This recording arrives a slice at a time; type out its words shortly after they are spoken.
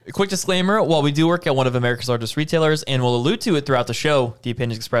A quick disclaimer, while we do work at one of America's largest retailers and will allude to it throughout the show, the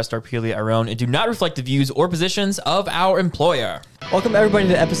opinions expressed are purely our own and do not reflect the views or positions of our employer. Welcome everybody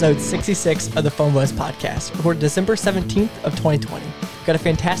to episode 66 of the Phone Buzz Podcast, recorded December 17th of 2020. We've got a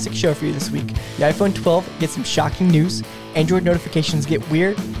fantastic show for you this week. The iPhone 12 gets some shocking news, Android notifications get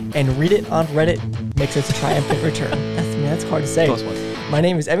weird, and Read It on Reddit makes its triumphant return. That's hard to say. Close one. My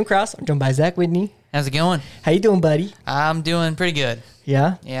name is Evan Krause. I'm joined by Zach Whitney. How's it going? How you doing, buddy? I'm doing pretty good.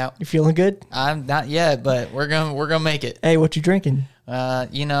 Yeah? Yeah. You feeling good? I'm not yet, but we're gonna make it. Hey, what you drinking? A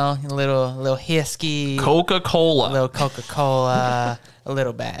little whiskey, a Coca-Cola. little Coca-Cola, a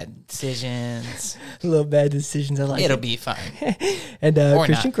little bad decisions. A little bad decisions. I like It'll it. be fine. And Or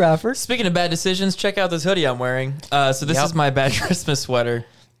Christian not. Crawford. Speaking of bad decisions, check out this hoodie I'm wearing. So this Yep. is my bad Christmas sweater.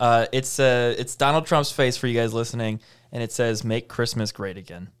 It's Donald Trump's face for you guys listening, and it says "Make Christmas Great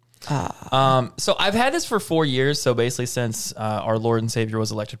Again." So I've had this for 4 years. So basically, since our Lord and Savior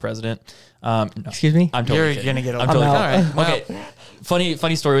was elected president. No, Excuse me? I'm totally You're kidding. gonna get I'm old. totally I'm kidding. out. All right. Okay.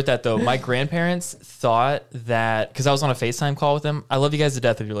 Funny story with that though. My grandparents thought that because I was on a FaceTime call with them. I love you guys to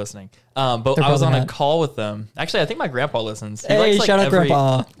death if you're listening. But They're I was on probably a not. call with them. Actually, I think my grandpa listens. He Hey, likes, shout out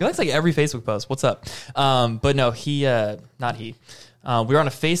Grandpa. He likes like every Facebook post. What's up? But no, not he. We were on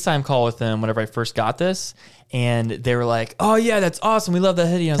a FaceTime call with them whenever I first got this, and they were like, "Oh yeah, that's awesome. We love that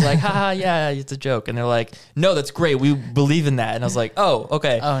hoodie." And I was like, "Haha, yeah, it's a joke." And they're like, "No, that's great. We believe in that." And I was like, "Oh,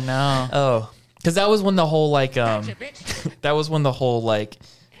 okay." Oh no. Oh, because that was when the whole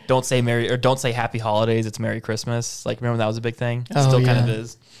don't say Merry or don't say Happy Holidays. It's Merry Christmas. Like, remember when that was a big thing? It Oh, still kind of yeah.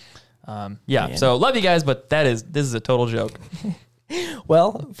 is. Yeah. Man. So love you guys, but this is a total joke.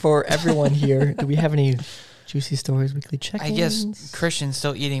 Well, for everyone here, do we have any juicy stories, weekly check-ins? I guess Christian's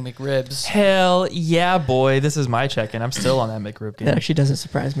still eating McRibs. Hell yeah, boy. This is my check-in. I'm still on that McRib game. That actually doesn't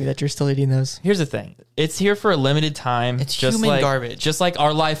surprise me that you're still eating those. Here's the thing. It's here for a limited time. It's human garbage. Just like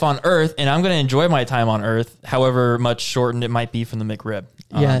our life on Earth, and I'm going to enjoy my time on Earth, however much shortened it might be from the McRib.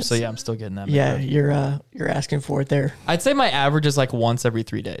 Yes. So yeah, I'm still getting that McRib. Yeah, you're asking for it there. I'd say my average is like once every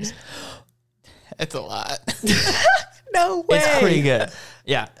 3 days. It's a lot. No way. It's pretty good.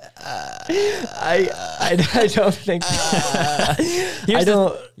 Yeah. I don't think. Here's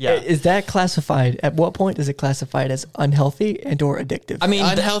yeah. Is that classified? At what point is it classified as unhealthy and or addictive? I mean,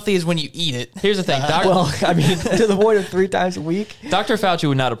 Unhealthy is when you eat it. here's the thing. well, I mean, to the point of 3 times a week. Dr. Fauci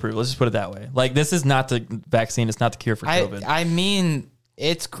would not approve. Let's just put it that way. Like, this is not the vaccine. It's not the cure for COVID. I mean,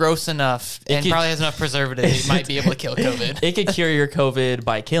 it's gross enough and could- probably has enough preservatives. It might be able to kill COVID. It could cure your COVID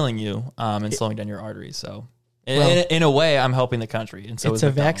by killing you and slowing down your arteries. So, Well- in a way, I'm helping the country. And so It's is a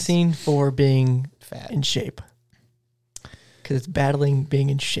McDonald's. vaccine for being Fat. in shape. Because it's battling being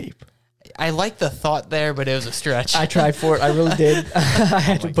in shape. I like the thought there, but it was a stretch. I tried for it. I really did. I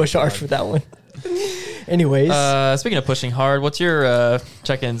had to push hard for that one. Anyways, Speaking of pushing hard, what's your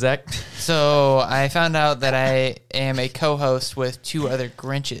check-in, Zach? So I found out that I am a co-host with 2 other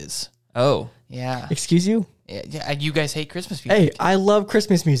Grinches. Oh. Yeah. excuse you? Yeah, you guys hate Christmas music. Hey, I love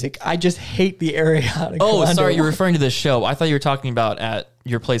Christmas music. I just hate the Ariana Oh, Grande sorry. You're one. referring to this show. I thought you were talking about at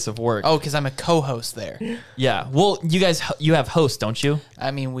your place of work. Oh, because I'm a co-host there. Yeah. Well, you have hosts, don't you?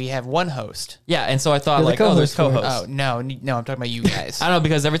 I mean, we have one host. Yeah. And so I thought, You're the like, oh, there's co-host for it. co-hosts. Oh, no, I'm talking about you guys. I don't know,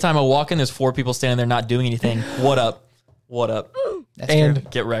 because every time I walk in, there's 4 people standing there not doing anything. What up? What up? That's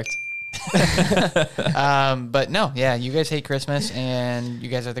And Get wrecked. true. But no, yeah, you guys hate Christmas and you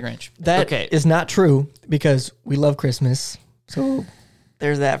guys are the Grinch. that is Okay. not true because we love Christmas. So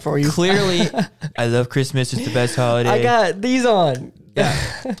there's that for you. Clearly, I love Christmas. It's the best holiday. I got these on. Yeah.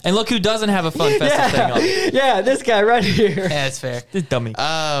 And look who doesn't have a fun festive thing on. Yeah, this guy right here. Yeah, that's fair. This dummy.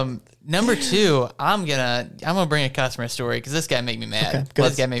 Number 2, I'm gonna bring a customer story because this guy made me mad. Okay, good.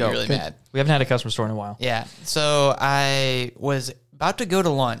 This guy made Go. me really Good. mad. We haven't had a customer store in a while. Yeah. So I was about to go to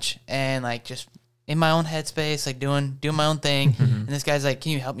lunch and like just in my own headspace, like doing my own thing. And this guy's like,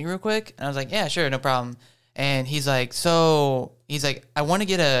 "Can you help me real quick?" And I was like, "Yeah, sure, no problem." And he's like, "I want to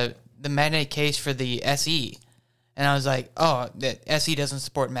get the magnetic case for the SE." And I was like, "Oh, the SE doesn't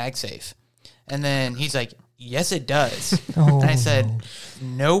support MagSafe." And then he's like, "Yes, it does." Oh, and I said,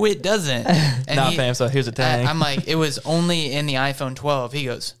 "No, it doesn't." And Nah, fam. So here's a tang. I'm like, "It was only in the iPhone 12." He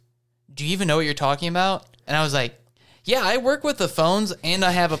goes, "Do you even know what you're talking about?" And I was like, "Yeah, I work with the phones and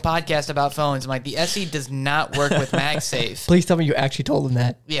I have a podcast about phones." I'm like, "The SE does not work with MagSafe." Please tell me you actually told him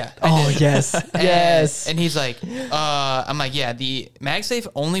that. Yeah. I Oh, did. yes. And- Yes. And he's like, I'm like, "Yeah, the MagSafe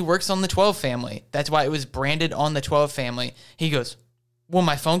only works on the 12 family. That's why it was branded on the 12 family." He goes, "Well,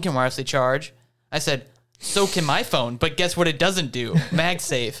 my phone can wirelessly charge." I said, "So can my phone, but guess what it doesn't do?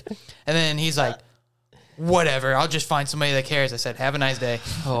 MagSafe." And then he's like, whatever, I'll just find somebody that cares. I said, have a nice day.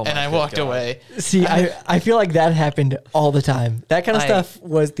 Oh, and my I good walked God. away. See, I feel like that happened all the time. That kind of I- stuff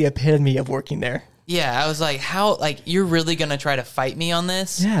was the epitome of working there. Yeah, I was like, how, like, you're really going to try to fight me on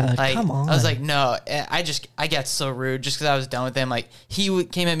this? Yeah, like, come on. I was like, no, I got so rude just because I was done with him. Like, he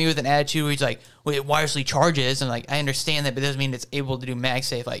came at me with an attitude where he's like, well, it wirelessly charges. And, like, I understand that, but it doesn't mean it's able to do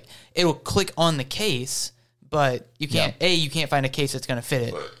MagSafe. Like, it'll click on the case, but you can't, you can't find a case that's going to fit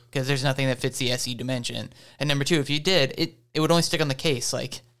it because there's nothing that fits the SE dimension. And number two, if you did, it would only stick on the case.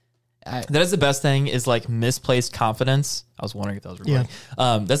 Like, That is the best thing is like misplaced confidence. I was wondering if that was recording.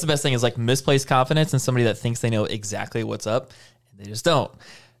 That's the best thing is like misplaced confidence in somebody that thinks they know exactly what's up and they just don't.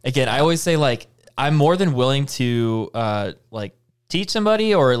 Again, I always say like I'm more than willing to like teach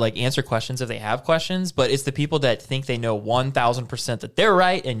somebody or like answer questions if they have questions, but it's the people that think they know 1,000% that they're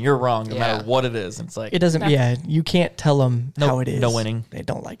right and you're wrong no matter what it is. And it's like It doesn't. Yeah, you can't tell them how it is. no winning. They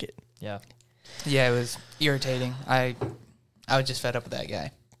don't like it. yeah. yeah, it was irritating. I was just fed up with that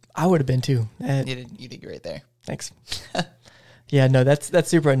guy. I would have been too. You did great there. Thanks. Yeah, no, that's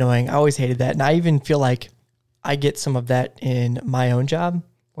super annoying. I always hated that, and I even feel like I get some of that in my own job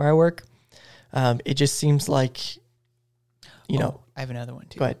where I work. It just seems like, you know. I have another one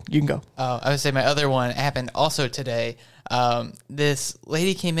too. Go ahead, you can go. Oh, I would say my other one happened also today. This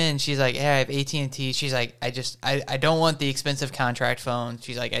lady came in. She's like, "Hey, I have AT&T." She's like, I don't want the expensive contract phone."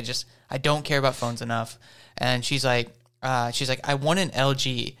 She's like, I don't care about phones enough. And she's like, I want an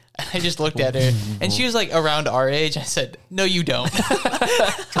LG. And I just looked at her, and she was like around our age. I said, "No, you don't."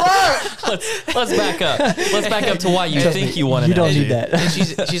 Let's back up. Let's back up to why you think you want an You don't LG. need that.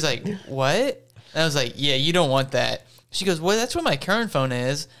 And she's like, "What?" And I was like, "Yeah, you don't want that." She goes, "Well, that's what my current phone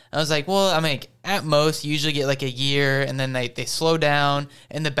is." I was like, "Well, I mean, at most, you usually get like a year, and then they slow down,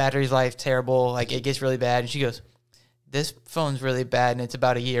 and the battery's life terrible. Like, it gets really bad." And she goes, "This phone's really bad, and it's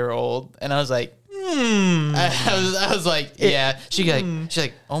about a year old." And I was like, I was like, yeah. She's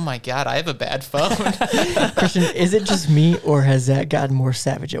like, "Oh my God, I have a bad phone." Christian, is it just me, or has that gotten more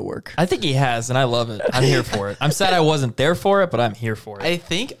savage at work? I think he has, and I love it. I'm here for it. I'm sad I wasn't there for it, but I'm here for it. I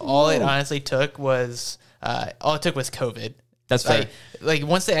think all it honestly took was COVID. That's fair. Like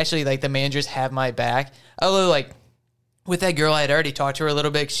once they actually like the managers have my back. Although like with that girl, I had already talked to her a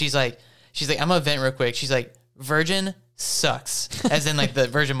little bit. She's like, I'm gonna vent real quick. She's like, Virgin sucks, as in like the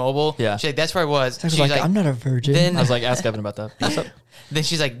Virgin Mobile. Yeah. She's like, that's where I was. I was She's like, I'm not a virgin. Then I was like, ask Evan about that. What's up? then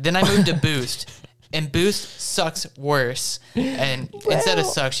she's like, then I moved to Boost, and Boost sucks worse. And instead of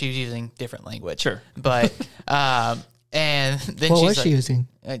sucks, she was using different language. Sure. But and then what she's was like, she using?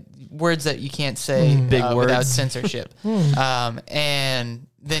 words that you can't say Big without words. censorship. And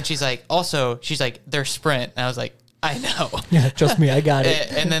then she's like, they're Sprint. And I was like, I know. Yeah, trust me, I got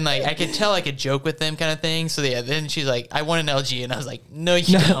it. And then like I could tell I could joke with them kind of thing. So yeah, then she's like, I want an LG, and I was like, no,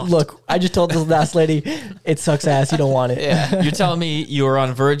 you don't. Look, I just told this last lady, it sucks ass. You don't want it. Yeah. You're telling me you were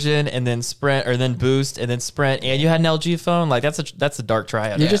on Virgin and then Sprint or then Boost and then Sprint and you had an LG phone? Like that's a dark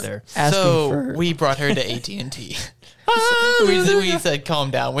triad You're right just there. asking So for. we brought her to AT&T. we said,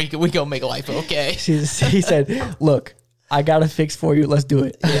 calm down. We go make life okay. He said, "Look, I got a fix for you. Let's do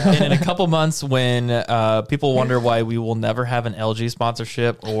it." And in a couple months, when people wonder why we will never have an LG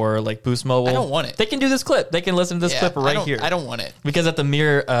sponsorship or like Boost Mobile, I don't want it. They can do this clip. They can listen to this clip right here. I don't want it. Because at the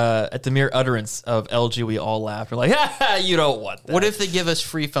mere utterance of LG, we all laugh. We're like, ha, you don't want that. What if they give us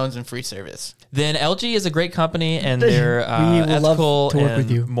free phones and free service? Then LG is a great company and they're We will love ethical to work and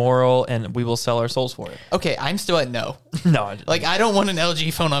with you. moral, and we will sell our souls for it. Okay, I'm still at no. No, I Like I don't want an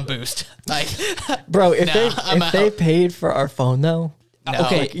LG phone on Boost. Like, Bro, if I'm they out. paid for our phone though, No.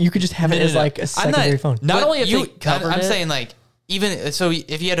 okay, you could just have it No, as no. like a I'm secondary phone. Not but only if they covered I'm it- saying like even so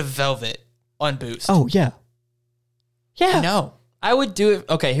if you had a Velvet on Boost. Oh yeah, yeah. no. I would do it.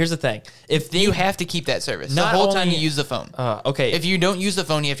 Okay, here's the thing. If they, You have to keep that service the Not whole time only- you use the phone. okay, If you don't use the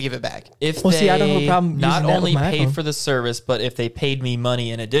phone, you have to give it back. if Well, they see, I don't have a problem not using that only with my paid iPhone. for the service, but if they paid me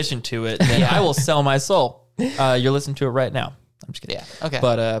money in addition to it, then I will sell my soul. You're listening to it right now. I'm just kidding. Yeah. Okay.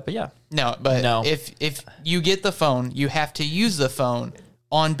 But yeah. No, but No. if you get the phone, you have to use the phone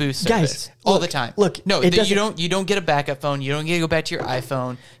on Boost Guys, service all look, the time. look, no, it you doesn't- don't get a backup phone. You don't get to go back to your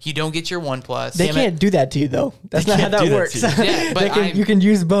iPhone. You don't get your OnePlus. They can't do that to you though. That's They not how can't do that that works. to you. Yeah, but you can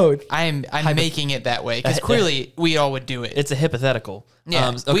use both. I'm making it that way because clearly we all would do it. It's a hypothetical.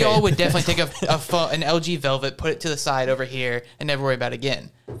 Yeah, we okay. all would definitely take a phone, an LG Velvet, put it to the side over here, and never worry about it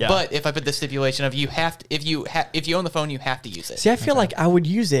again. Yeah. But if I put the stipulation of you have to, if you own the phone, you have to use it. See, I feel like I would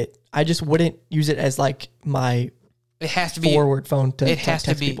use it. I just wouldn't use it as like my It has to be forward phone to It has to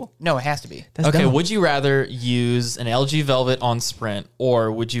text be. people. No, it has to be. That's Okay, dumb. would you rather use an LG Velvet on Sprint,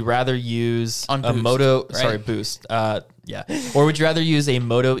 or would you rather use On a Boost, Moto? right? Sorry, Boost. Yeah. Or would you rather use a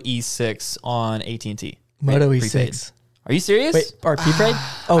Moto E6 on AT&T? Moto prepaid. E6. Are you serious? Wait, or prepaid?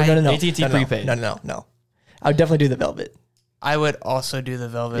 Oh, no. AT&T no, prepaid. No. I would definitely do the Velvet. I would also do the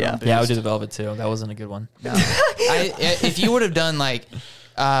Velvet. Yeah. On Boost. Yeah, I would do the Velvet too. That wasn't a good one. No. If you would have done like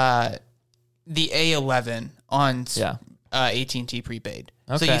the A11 on AT&T prepaid,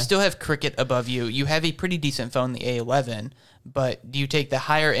 so Okay. you still have Cricket above you. You have a pretty decent phone, the A11. But do you take the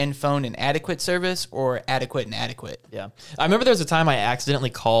higher end phone in adequate service or adequate and adequate? Yeah. I remember there was a time I accidentally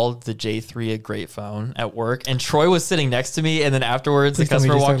called the J3 a great phone at work, and Troy was sitting next to me, and then afterwards Please the tell me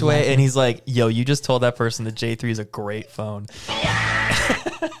customer you just walked started away, laughing. and he's like, yo, you just told that person the J3 is a great phone.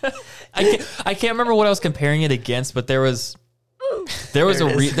 I can't remember what I was comparing it against, but there was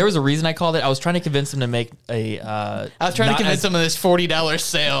a reason I called it. I was trying to convince him to make a. I was trying to convince him of this $40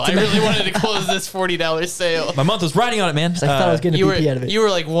 sale. I really wanted to close this $40 sale. My month was riding on it, man. I thought I was getting a BP out of it. You were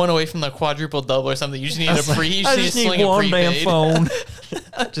like one away from the quadruple double or something. You just needed a pre. You I just just need to need sling a one damn prepaid. phone.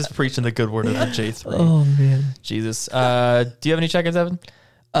 Just preaching the good word of the J3. Oh, man. Jesus. Do you have any check-ins, Evan?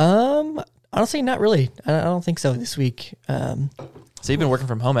 Honestly, not really. I don't think so this week. So you've been working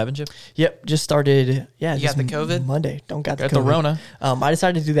from home, haven't you? Yep, just started. Yeah, You just got the COVID? Monday. Don't got the Got COVID. the Rona. I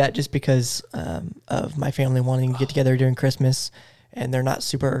decided to do that just because of my family wanting to get together during Christmas, and they're not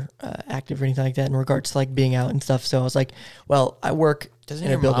super active or anything like that in regards to like being out and stuff. So I was like, well, I work Doesn't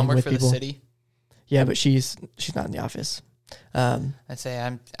in your a building mom work with for people. the city? Yeah, but she's not in the office. I'd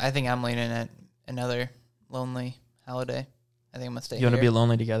say I think I'm leaning at another lonely holiday. I think I'm gonna stay. You want to here. be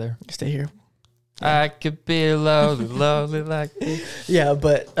lonely together? Stay here. I could be lonely, lonely like this. Yeah,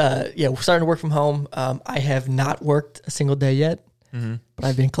 but we're starting to work from home. I have not worked a single day yet, but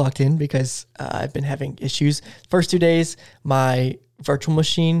I've been clocked in because I've been having issues. First 2 days, my virtual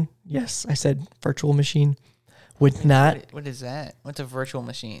machine, yes, I said virtual machine, would not. What is that? What's a virtual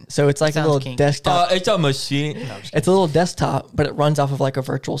machine? So it's like a Sounds little kinky. desktop. It's a machine. No, I'm just It's a little desktop, but it runs off of like a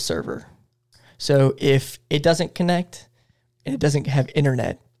virtual server. So if it doesn't connect and it doesn't have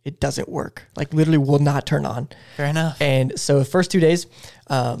internet, it doesn't work. Like literally will not turn on. Fair enough. And so the first 2 days,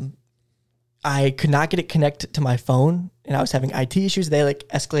 I could not get it connected to my phone, and I was having IT issues. They like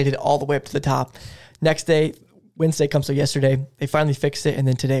escalated all the way up to the top. Next day, Wednesday comes, so yesterday, they finally fixed it, and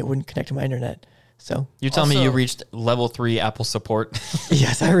then today it wouldn't connect to my internet. So You're telling me Also- you reached level 3 Apple support?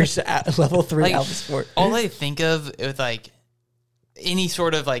 yes, I reached level 3 Like, Apple support. All I think of with like any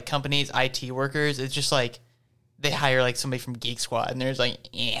sort of like companies, IT workers, it's just like they hire like somebody from Geek Squad, and there's like,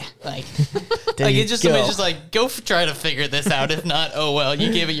 like you it's just go. somebody just like go try to figure this out. If not, oh well,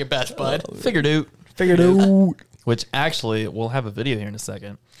 you gave it your best, bud. Figured out. Figured out. Which actually, we'll have a video here in a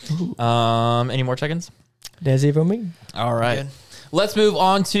second. Any more check-ins? That's it from me. All right. Good. Let's move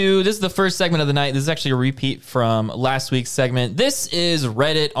on to, this is the first segment of the night. This is actually a repeat from last week's segment. This is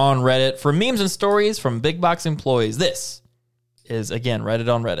Reddit on Reddit for memes and stories from big box employees. This is, again, Reddit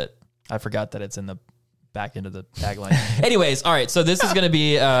on Reddit. I forgot that it's in the back end of the tagline. Anyways, all right. So this is going to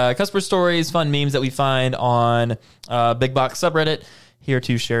be customer stories, fun memes that we find on big box subreddit. Here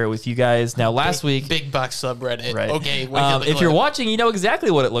to share it with you guys. Now, last week, Big Box subreddit. right? Okay. If you're watching, you know exactly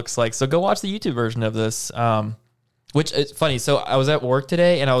what it looks like. So go watch the YouTube version of this. Which is funny. So I was at work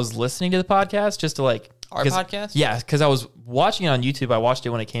today and I was listening to the podcast just to like Our podcast? Yeah, because I was watching it on YouTube. I watched it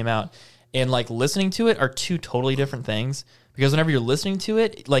when it came out, and like listening to it are two totally different things. Because whenever you're listening to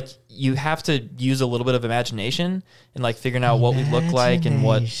it, like you have to use a little bit of imagination and like figuring out what we look like and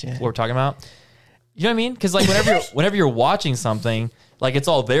what Imagination. we're talking about. You know what I mean? Because like whenever you're watching something, like it's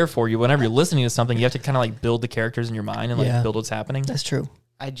all there for you. Whenever you're listening to something, you have to kind of like build the characters in your mind and like Yeah. build what's happening. That's true.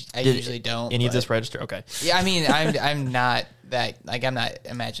 I Did usually don't. Any of but- this register? Okay. Yeah, I mean, I'm not that like I'm not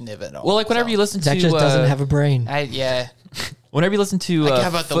imaginative at all. Well, like whenever so. you listen Zach to just doesn't have a brain. whenever you listen to Like, how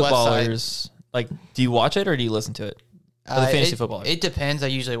about the West Side? footballers, like do you watch it or do you listen to it? Or the fantasy footballers. It depends. I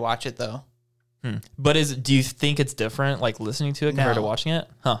usually watch it though. But do you think it's different, like listening to it compared to No. watching it?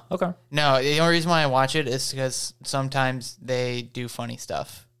 Huh. Okay. No, the only reason why I watch it is because sometimes they do funny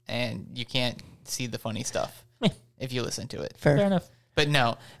stuff, and you can't see the funny stuff if you listen to it. Fair. Fair enough. But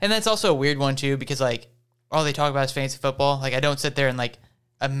no, and that's also a weird one too because like all they talk about is fantasy football. Like I don't sit there and like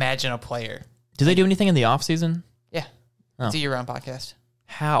imagine a player. Do they do anything in the off season? Yeah, it's a year-round podcast.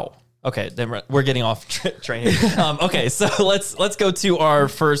 How? Okay, then we're getting off train here. Okay, so let's go to our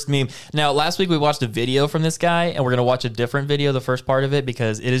first meme. Now, last week we watched a video from this guy, and we're gonna watch a different video, the first part of it,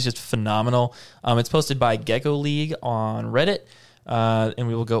 because it is just phenomenal. It's posted by Gecko League on Reddit, and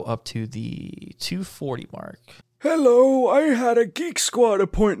we will go up to the 240 mark. Hello, I had a Geek Squad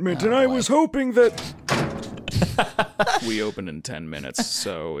appointment and I was hoping that... We open in 10 minutes,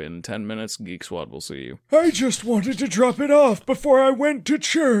 so in 10 minutes, Geek Squad will see you. I just wanted to drop it off before I went to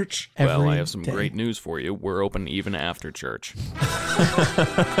church. Well, I Every have some day. great news for you. We're open even after church.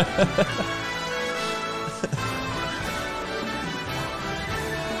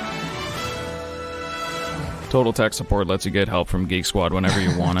 Total Tech Support lets you get help from Geek Squad whenever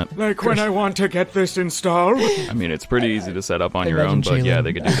you want it. Like when I want to get this installed. I mean, it's pretty easy to set up on your own, Imagine but yeah, Jalen.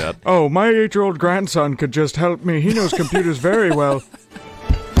 they could do that. Oh, my 8-year-old grandson could just help me. He knows computers very well.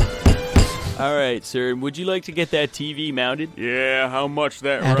 All right, sir. Would you like to get that TV mounted? Yeah, how much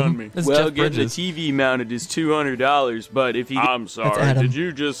that Adam? run me? That's Well, Jeff getting the Bridges. TV mounted is $200, but if you I'm That's sorry, Adam. did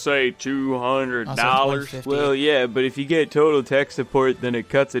you just say $200? Also, $150. well, yeah, but if you get Total Tech Support, then it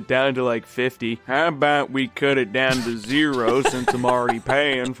cuts it down to like 50. How about we cut it down to zero since I'm already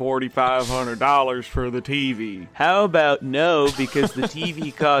paying $4,500 for the TV? How about no, because the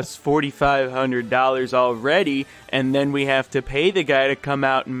TV costs $4,500 already, and then we have to pay the guy to come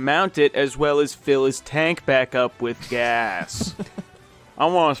out and mount it, as well as fill his tank back up with gas. I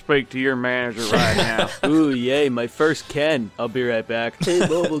want to speak to your manager right now. Ooh, yay, my first Ken. I'll be right back. Hey,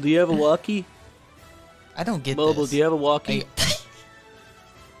 Mobile, do you have a walkie? I don't get Mobile, this. do you have a walkie?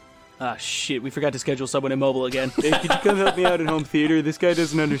 Ah, shit, we forgot to schedule someone in mobile again. Hey, could you come help me out at home theater? This guy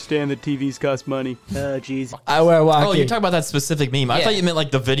doesn't understand that TVs cost money. Jeez. I wear a walkie. Oh, you're talking about that specific meme. I Yeah. thought you meant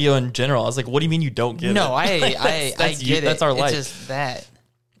like the video in general. I was like, what do you mean you don't get it? No, I That's get you- it. that's our it's life. just that.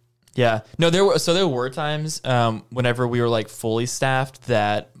 Yeah. No, there were times whenever we were like fully staffed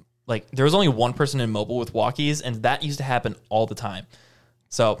that like there was only one person in mobile with walkies, and that used to happen all the time.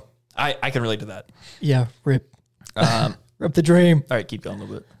 So I can relate to that. Yeah, rip. Um, Rip the dream. all right, keep going a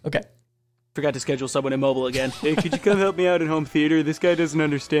little bit. Okay. Forgot to schedule someone in mobile again. Hey, could you come help me out at home theater? This guy doesn't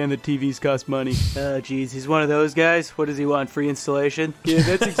understand that TVs cost money. Jeez, he's one of those guys. What does he want, free installation? Yeah,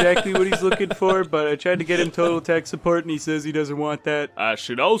 that's exactly what he's looking for, but I tried to get him Total Tech Support, and he says he doesn't want that. I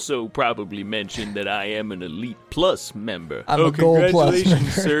should also probably mention that I am an Elite Plus member. I'm a gold plus.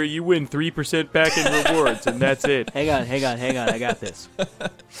 Congratulations, sir. You win 3% back in rewards, and that's it. Hang on. I got this.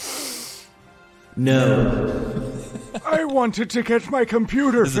 I wanted to get my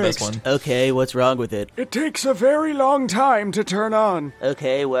computer This is the best fixed. one. Okay, what's wrong with it? It takes a very long time to turn on.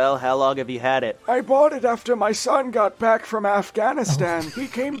 Okay, well, how long have you had it? I bought it after my son got back from Afghanistan. He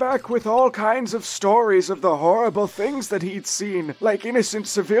came back with all kinds of stories of the horrible things that he'd seen, like innocent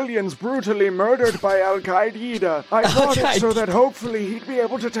civilians brutally murdered by Al-Qaeda. I bought it so that hopefully he'd be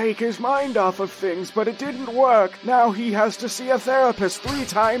able to take his mind off of things, but it didn't work. Now he has to see a therapist 3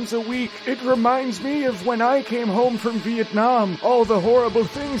 times a week. It reminds me of when I came home from Vietnam. All the horrible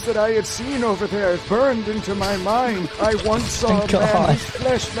things that I had seen over there burned into my mind. I once saw a God. man whose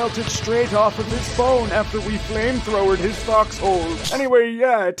flesh melted straight off of his bone after we flamethrowered his foxhole. Anyway,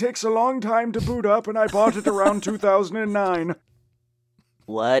 yeah, it takes a long time to boot up, and I bought it around 2009.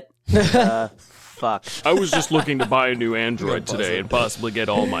 What? Fuck. I was just looking to buy a new Android today and possibly get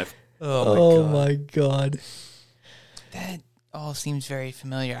all my... Oh my god. That all seems very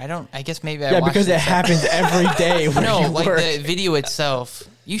familiar. I guess maybe I Yeah, watched because it this- happens every day when No, you like work. the video itself.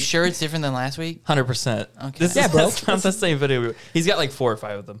 You sure it's different than last week? 100%. Okay. This Yeah, is, bro. That's not the same video. He's got like 4 or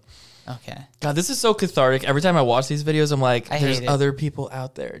 5 of them. Okay. God, this is so cathartic. Every time I watch these videos, I'm like, I there's hate it. other people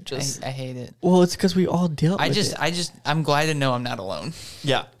out there. Just I hate it. Well, it's because we all deal with it. I'm glad to know I'm not alone.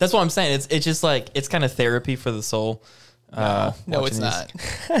 yeah, that's what I'm saying. It's just like it's kind of therapy for the soul. No, watching it's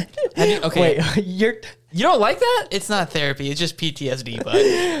these. not. Okay, Wait, you're. you don't like that? It's not therapy. It's just PTSD.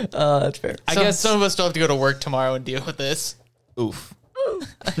 But That's fair. I guess some of us still have to go to work tomorrow and deal with this. Oof.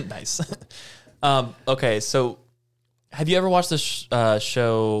 Nice. Okay, so have you ever watched this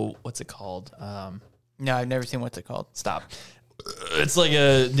show? What's it called? No, I've never seen what's it called. Stop. It's like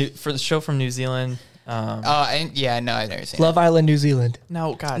for the show from New Zealand. No, I've never seen Love Island, New Zealand.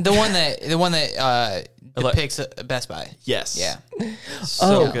 No, God. it. The one that depicts Best Buy. Yes. Yeah.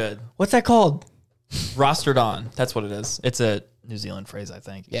 So Oh. good. What's that called? Rostered on. That's what it is. It's a New Zealand phrase, I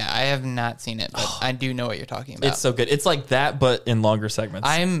think. Yeah, I have not seen it, but I do know what you're talking about. It's so good. It's like that, but in longer segments.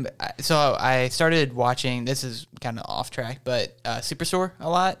 I started watching. This is kind of off track, but Superstore a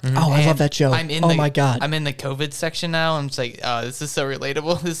lot. Oh, I love And that show. Oh my God. I'm in the COVID section now. I'm just like, oh, this is so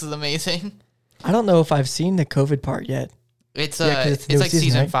relatable. This is amazing. I don't know if I've seen the COVID part yet. It's 'cause it's it's new like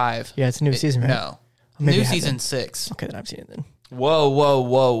season right? 5. Yeah, it's a new season, right? No, Maybe new I haven't. season 6. Okay, then I've seen it then.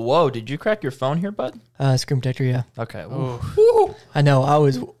 Whoa. Did you crack your phone here, bud? Screen Protector, yeah. Okay. I know. I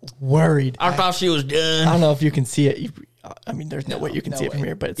was worried. I thought she was I done. don't know if you can see it. I mean, there's no way you can no see it from way.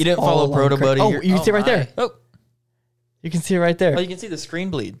 here, but it's You didn't all follow along Proto correct- Buddy. Oh, You're- you can see it right there. Oh, You can see it right there. you can see the screen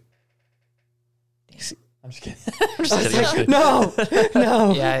bleed. I'm just kidding. I'm just kidding. No,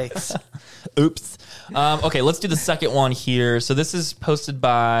 no. Yikes! Oops. Okay, let's do the second one here. So this is posted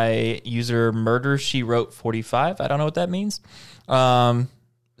by user Murder She Wrote 45. I don't know what that means.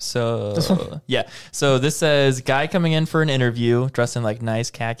 So yeah. So this says guy coming in for an interview, dressed in like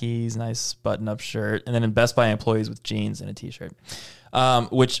nice khakis, nice button-up shirt, and then in Best Buy employees with jeans and a t-shirt.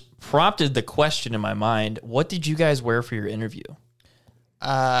 Which prompted the question in my mind, what did you guys wear for your interview?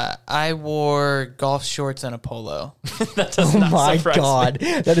 I wore golf shorts and a polo. That does Oh not my surprise God.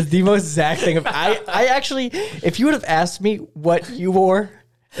 me. That is the most exact thing. I actually, if you would have asked me what you wore,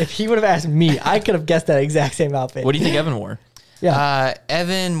 if he would have asked me, I could have guessed that exact same outfit. What do you think Evan wore? Yeah.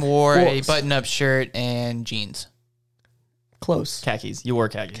 Evan wore a Close. button-up shirt and jeans. Close. Khakis. You wore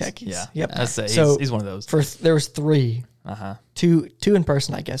khakis. Khakis. Yeah. Yep. I'd say So- he's one of those. There was 3. Uh-huh. Two in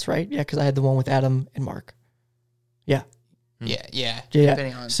person, I guess, right? Yeah, because I had the one with Adam and Mark. Yeah. Yeah. Yeah.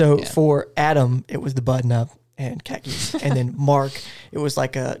 Depending on, So yeah. for Adam, it was the button up and khakis. And then Mark, it was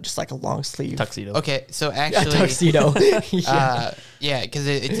like a long sleeve. Tuxedo. Okay, so A actually, tuxedo. Yeah. because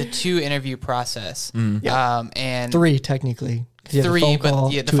it's a 2 interview process. Yeah. And 3 technically. 'Cause you have the 3, phone but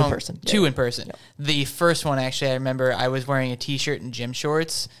call, yeah, the 2 phone, in person. 2 Yeah. in person. The first one, actually, I remember I was wearing a t-shirt and gym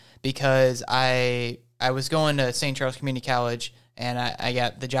shorts because I was going to St. Charles Community College and I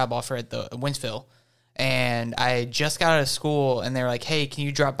got the job offer at the Winsville. And I just got out of school and they were like, hey, can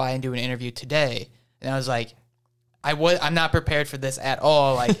you drop by and do an interview today? And I was like, I'm not prepared for this at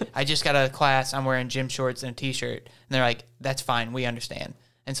all. Like, I just got out of class. I'm wearing gym shorts and a t-shirt. And they're like, that's fine. We understand.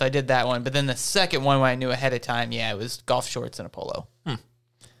 And so I did that one. But then the second one, when I knew ahead of time, yeah, it was golf shorts and a polo.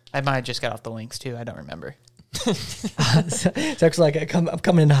 I might have just got off the links too. I don't remember. It's actually like I'm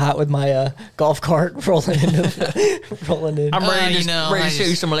coming in hot with my golf cart rolling in. I'm ready, you to, know, ready I to show you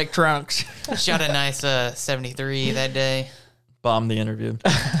just- some electronics. Shot a nice 73 that day. Bomb the interview.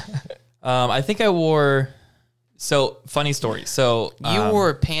 I think I wore... So, funny story. So You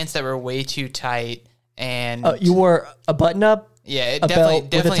wore pants that were way too tight and You wore a button up yeah, it a definitely belt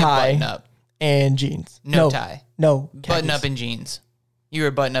with a definitely tie. button up. and jeans. No tie. No. Button khakis. up in jeans. You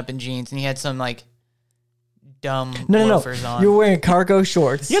were button up in jeans and you had some like dumb No. loafers on. You were wearing cargo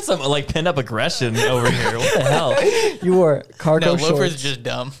shorts. you had some like pin up aggression over here. What the hell? You wore cargo no, loafers shorts. are just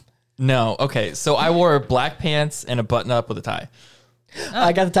dumb. No. Okay. So I wore black pants and a button up with a tie.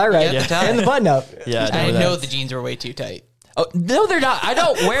 I got the tie right. got the tie. And the button up. Yeah. I know know that. the jeans were way too tight. Oh no, they're not. I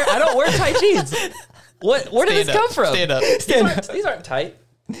don't wear tight jeans. Where did this Stand up. come from? Stand up. These aren't tight.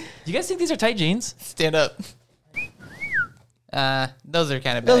 Do you guys think these are tight jeans? Stand up. Those are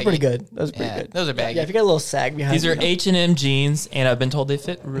kind of baggy. Those are pretty good. Those are pretty Yeah, good. those are baggy. Yeah, if you got a little sag behind These you. are H&M jeans, and I've been told they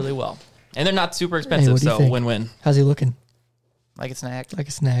fit really well. And they're not super expensive, what do you so think? win-win. How's he looking? Like a snack. Like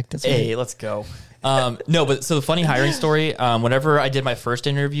a snack. That's Hey, right. let's go. No, but so the funny hiring story, whenever I did my first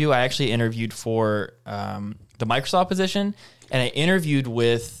interview, I actually interviewed for the Microsoft position, and I interviewed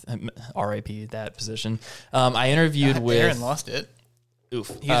with, RIP, that position. I interviewed with, Aaron lost it. oof,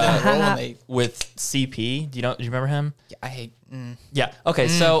 He was in a role and they. with CP. Do you remember him? I hate Yeah. Okay.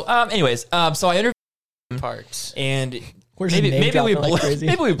 So, anyways, so I interviewed parts. and We're just name maybe we dropping like blur, crazy.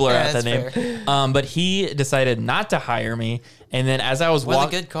 maybe we blur Yeah, out that that's name. But he decided not to hire me, and then as I was Was a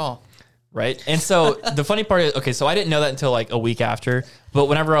walking, good call. right? And so the funny part is, okay, so I didn't know that until like a week after. But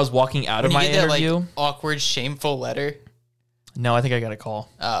whenever I was walking out of When my you get that interview, like awkward, shameful letter. no, I think I got a call.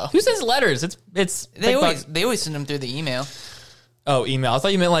 Oh, Who sends letters? It's they Big always Bucks- send them through the email. oh, email. I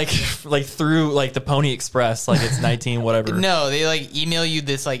thought you meant like like through like the Pony Express, like it's 19 whatever. No, they like email you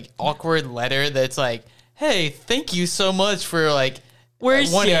this like awkward letter that's like, "Hey, thank you so much for like." We're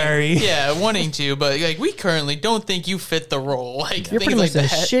sorry. Yeah, wanting to, but like we currently don't think you fit the role. Like You're things pretty much like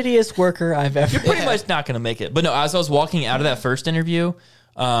the that. shittiest worker I've ever. Pretty much not going to make it. But no, as I was walking out of that first interview,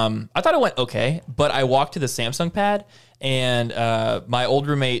 I thought it went okay. But I walked to the Samsung pad, and my old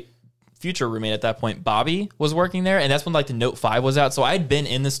roommate, future roommate at that point, Bobby, was working there. And that's when like the Note 5 was out. So I'd been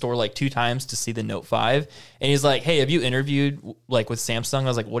in the store like 2 times to see the Note 5. And he's like, hey, have you interviewed like with Samsung? I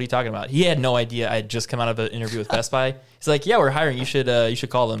was like, what are you talking about? He had no idea I had just come out of an interview with Best Buy. He's like, yeah, we're hiring. You should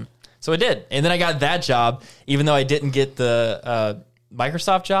call them. So I did. And then I got that job, even though I didn't get the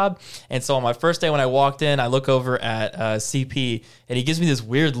Microsoft job. And so on my first day when I walked in, I look over at CP and he gives me this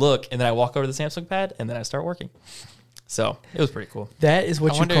weird look. And then I walk over to the Samsung pad and then I start working. So it was pretty cool. That is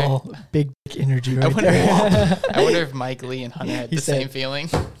what I you wonder- call big dick energy I right wonder, there. I wonder if Mike Lee and Hunter had He the said- same feeling.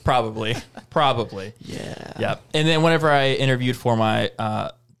 Probably. Yeah. Yeah. And then whenever I interviewed for my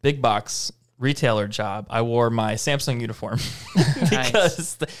big box retailer job, I wore my Samsung uniform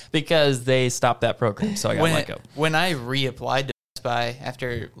because they stopped that program. So I got let go. When I reapplied to Best Buy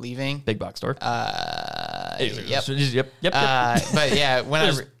after leaving, Big box store. yep. Yep. But yeah, when I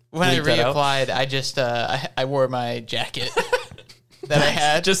Just bleep that out. reapplied, I just I wore my jacket that I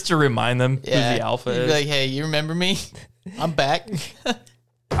had. Just to remind them who the alpha You'd be is. like, hey, you remember me? I'm back.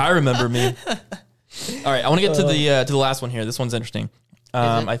 I remember me. All right, I want to get to the last one here. This one's interesting.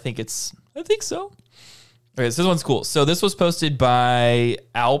 I think so. Okay, so this one's cool. So this was posted by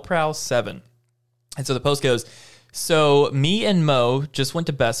Alprow7. And so the post goes, so me and Mo just went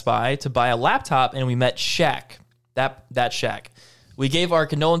to Best Buy to buy a laptop and we met Shaq. That Shaq. We gave our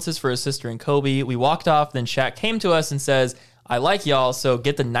condolences for his sister and Kobe. We walked off, then Shaq came to us and says, I like y'all, so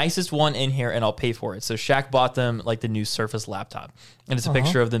get the nicest one in here and I'll pay for it. So Shaq bought them like the new Surface laptop. And it's a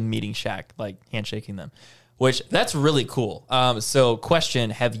picture of them meeting Shaq, like handshaking them. Which, that's really cool. So question,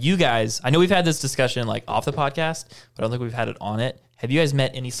 have you guys, I know we've had this discussion like off the podcast, but I don't think we've had it on it. Have you guys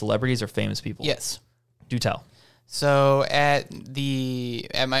met any celebrities or famous people? Yes. Do tell. So at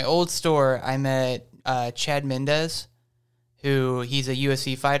my old store, I met Chad Mendez, who he's a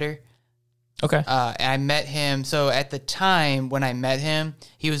UFC fighter. Okay. And I met him. So at the time when I met him,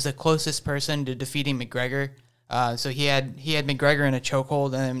 he was the closest person to defeating McGregor. So he had McGregor in a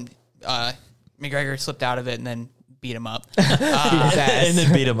chokehold, and then McGregor slipped out of it and then beat him up. And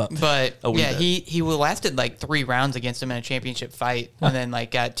then beat him up. But yeah, bit. he lasted like 3 rounds against him in a championship fight, and then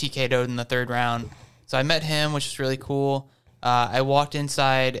like got TK'd in the 3rd round. So I met him, which was really cool. I walked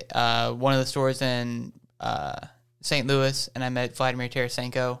inside one of the stores in St. Louis, and I met Vladimir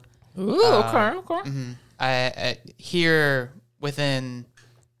Tarasenko. Ooh, okay. I here within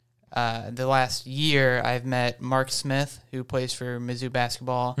the last year, I've met Mark Smith, who plays for Mizzou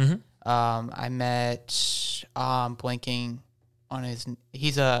basketball. I met I'm blanking on his.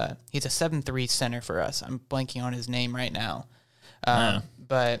 He's a 7'3" center for us. I'm blanking on his name right now.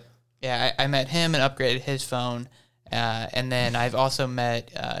 But yeah, I met him and upgraded his phone. And then I've also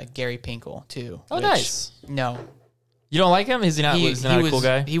met Gary Pinkel too. Oh, nice. No. You don't like him? Is he not, is he not a cool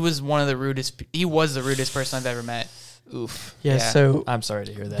guy? He was one of the rudest. He was the rudest person I've ever met. Oof. Yeah, so I'm sorry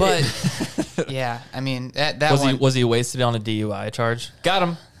to hear that. But yeah, I mean that was he wasted on a DUI charge? Got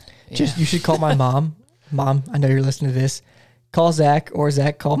him. just you should call my mom. Mom, I know you're listening to this. Call Zach, or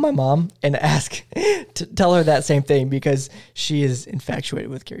Zach, call my mom and ask to tell her that same thing, because she is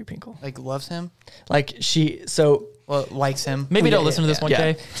infatuated with Gary Pinkel. like loves him. Like Likes him. Maybe don't listen to this one,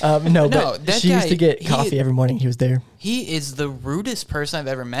 Jay. No, but that she used guy, to get he- coffee every morning. He was there. He is the rudest person I've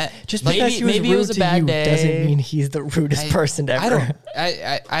ever met. Just Maybe- because he was maybe it rude was a to bad you day. doesn't mean he's the rudest person ever.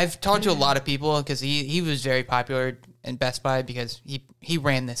 I've talked to a lot of people because he was very popular in Best Buy because he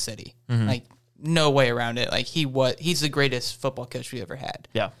ran this city. Like no way around it. Like he's the greatest football coach we ever had.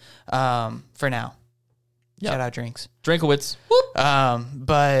 Yeah. For now. Yeah. Shout out Drinks. Drinkowitz.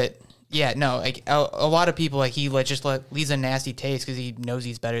 But yeah, no, like a lot of people, like he leaves a nasty taste because he knows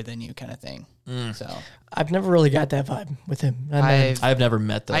he's better than you, kind of thing. So I've never really got that vibe with him. I've never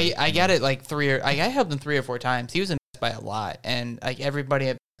met them. I got it like I helped him 3 or 4 times. He was in Best Buy a lot, and like everybody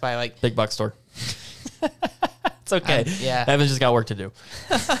at Best Buy, like Big box store. It's okay. Yeah. Evan's just got work to do.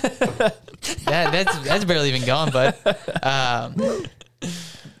 that's barely even gone, but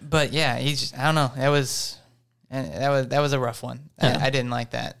yeah, he's just, I don't know. That was a rough one. Yeah. I didn't like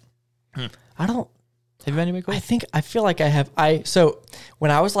that. I don't. Have you met anybody cool? I feel like I have. So when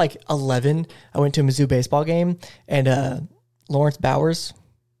I was like 11, I went to a Mizzou baseball game, and Lawrence Bowers,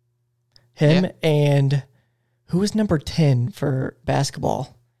 him, Yeah. and who was number 10 for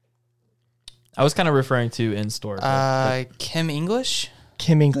basketball? I was kind of referring to in store. Kim English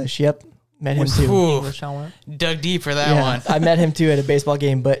Kim English. Yep, met him too. Ooh, dug deep for that Yeah, one. I met him too at a baseball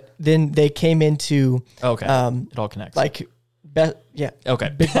game, but then they came into Okay. It all connects. like okay.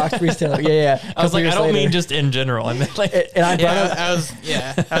 big box retailer. Yeah. I was like, I Couple don't years mean later. just in general. I meant like, And I brought up I was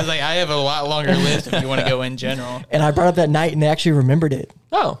like, I have a lot longer list if you want to go in general. that night, and they actually remembered it.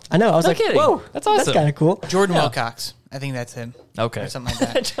 oh, I know. I was No like, kidding. whoa, That's awesome. That's kind of cool. Jordan Wilcox, I think that's him. okay. Or something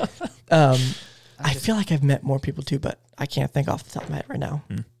like that. I feel like I've met more people too, but I can't think off the top of my head right now.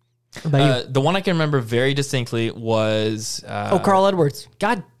 What about you? The one I can remember very distinctly was Carl Edwards.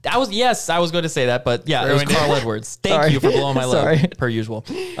 God, I was going to say that, but yeah, it was Ruined it. Carl Edwards. Thank Sorry. you for blowing my Sorry. load, per usual.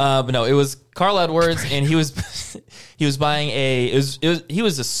 But no, it was Carl Edwards, and he was he was buying he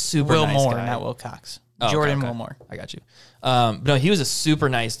was a super Will nice Moore, guy. not Wilcox. Oh, okay, Jordan okay. Wilmore. I got you. But no, he was a super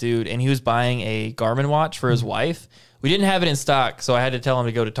nice dude, and he was buying a Garmin watch for his wife. We didn't have it in stock, so I had to tell him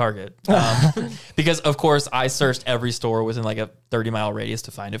to go to Target. Because, of course, I searched every store within like a 30-mile radius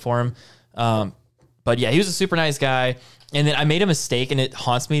to find it for him. But yeah, he was a super nice guy. And then I made a mistake, and it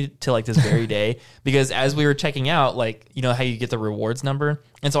haunts me to like this very day, because as we were checking out, like, you know how you get the rewards number?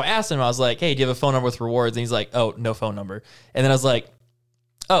 And so I asked him, I was like, hey, do you have a phone number with rewards? And he's like, oh, no phone number. And then I was like,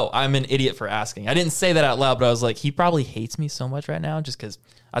 oh, I'm an idiot for asking. I didn't say that out loud, but I was like, he probably hates me so much right now just because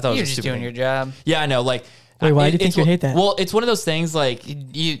I thought it You're was a just stupid doing thing. your job. Yeah, I know. Like, Wait, why do you think it's you hate that? Well, it's one of those things like,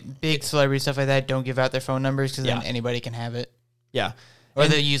 You big celebrity stuff like that don't give out their phone numbers because Yeah. then anybody can have it, yeah, or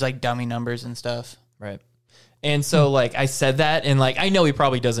they use like dummy numbers and stuff. right. And so, like, I said that, and, like, I know he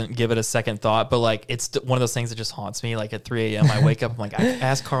probably doesn't give it a second thought, but, like, it's one of those things that just haunts me. Like, at 3 a.m., I wake up, I'm like, I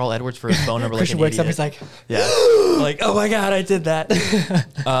asked Carl Edwards for his phone number. Christian like wakes up, he's like, yeah. Like, oh, my God, I did that.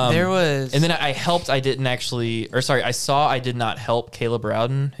 There was... And then I helped, I did not help Caleb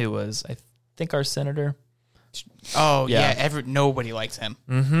Rowden, who was, I think, our senator. Oh, Yeah. yeah. Nobody likes him.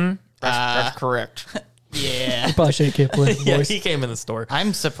 That's correct. Yeah. you probably should have kept his Yeah, voice. he came in the store.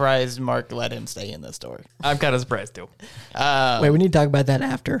 I'm surprised Mark let him stay in the store. I'm kind of surprised, too. Wait, we need to talk about that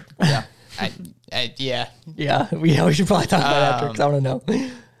after. Yeah. Yeah. Yeah, we should probably talk about it after because I want to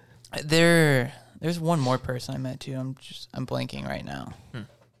know. There's one more person I met too. I'm blanking right now.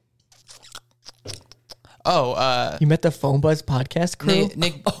 Oh, You met the Phone Buzz podcast crew?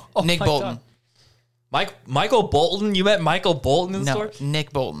 Nick my Bolton. God. Michael Bolton? You met Michael Bolton in the store?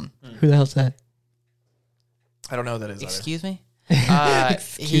 Nick Bolton. Who the hell's that? I don't know who that is. Excuse me.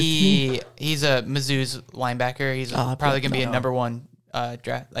 Excuse He's a Mizzou's linebacker. He's probably gonna be a number one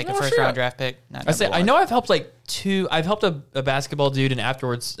draft, like a first round draft pick. Not I say number I one. know I've helped I've helped a basketball dude, and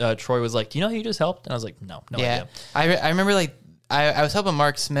afterwards Troy was like, "Do you know who you just helped?" And I was like, "No idea." I remember like I was helping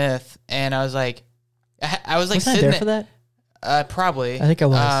Mark Smith, and I was like, I was like Was I sitting there for that? Probably. I think I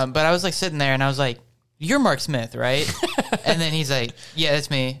was. But I was like sitting there, and I was like, "You're Mark Smith, right?" And then he's like, "Yeah, that's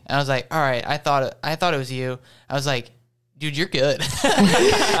me." And I was like, "All right, I thought it was you." I was like, "Dude, you're good."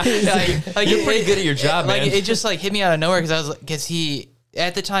 like You're pretty good at your job, like man. it just like hit me out of nowhere because he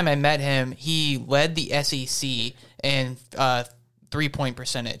at the time I met him, he led the SEC in 3-point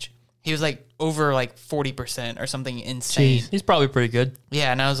percentage. He was like over like 40% or something insane. He's probably pretty good.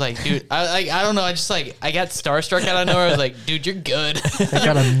 Yeah, and I was like, dude, I don't know. I just like I got starstruck out of nowhere. I was like, dude, you're good. I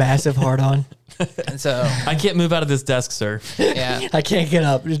got a massive heart on. And so I can't move out of this desk, sir. yeah, I can't get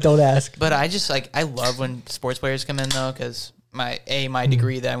up. Just don't ask. but I just like I love when sports players come in though, because my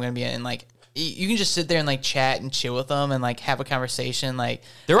degree that I'm gonna be in, like you can just sit there and like chat and chill with them and like have a conversation. Like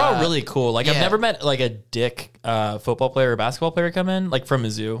They're all really cool. Like I've yeah. never met like a dick football player or basketball player come in like from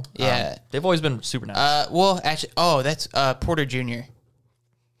Mizzou. Yeah. They've always been super nice. well, actually, that's Porter Jr.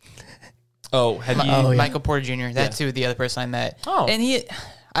 Oh, have you? Oh, yeah. Michael Porter Jr. That's who the other person I met. Oh. And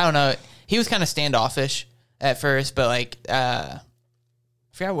I don't know, he was kind of standoffish at first, but like, I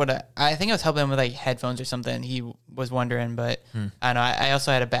forgot what I think I was helping him with like headphones or something. He was wondering, but I don't know. I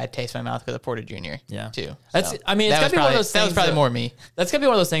also had a bad taste in my mouth with a Porter Jr. Yeah. too. That's. So I mean, it's that gotta was be one of probably- those That things. was probably more me. That's gotta be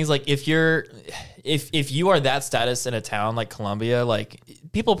one of those things. Like if you are that status in a town like Columbia, like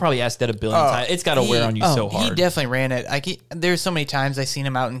people probably ask that a billion times. It's got to wear on you so hard. He definitely ran it. Like there's so many times I seen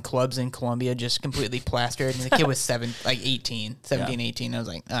him out in clubs in Columbia just completely plastered, and the kid was 17, 18. I was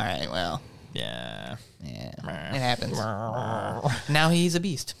like, all right, well, yeah. it happens. Now he's a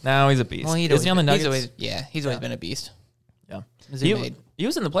beast. Now he's a beast. Well, Is he on the Nuggets? He's always been a beast. Yeah. Mizzou made. He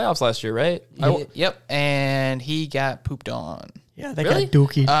was in the playoffs last year, right? Yep, and he got pooped on. Yeah, they Really? got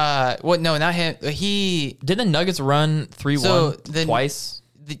dookie. Well, no, not him. He Did the Nuggets run 3-1 So then- twice?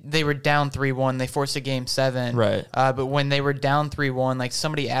 they were down 3-1. They forced a game 7. Right. But when they were down 3-1, like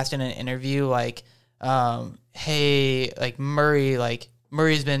somebody asked in an interview, like, "Hey, like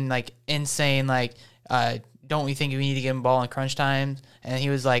Murray's been like insane. Like, don't we think we need to give him the ball in crunch times?" And he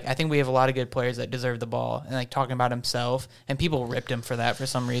was like, "I think we have a lot of good players that deserve the ball." And like talking about himself, and people ripped him for that for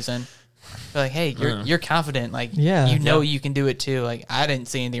some reason. They're like, "Hey, you're confident. Like, Yeah. you know you can do it too." Like, I didn't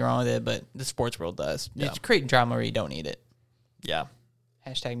see anything wrong with it, but the sports world does. It's creating drama where you don't need it. Yeah.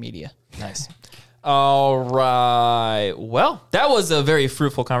 #media. Nice. All right. Well, that was a very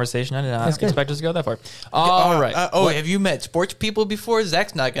fruitful conversation. I did not expect us to go that far. All right. Have you met sports people before?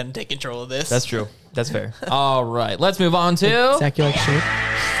 Zach's not going to take control of this. That's true. That's fair. All right. Let's move on to Zach, you like shit?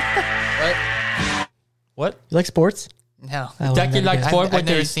 what? You like sports? No. I Zach, you like sport I've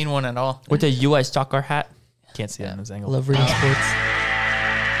never seen one at all. with the U.S. soccer hat? Can't see that in this I angle. love reading sports.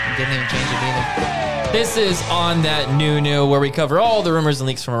 Didn't even change it either. This is On That New, where we cover all the rumors and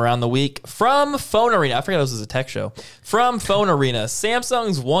leaks from around the week. From Phone Arena, I forgot this was a tech show. From Phone Arena,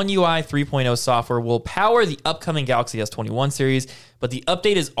 Samsung's One UI 3.0 software will power the upcoming Galaxy S21 series, but the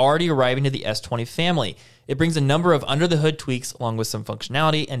update is already arriving to the S20 family. It brings a number of under-the-hood tweaks along with some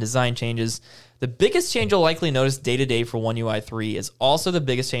functionality and design changes. The biggest change you'll likely notice day-to-day for One UI 3 is also the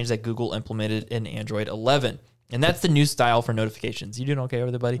biggest change that Google implemented in Android 11. And that's the new style for notifications. You doing okay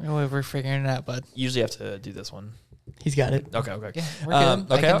over there, buddy? Oh, we're figuring it out, bud. You usually have to do this one. He's got it. Okay. Yeah, we're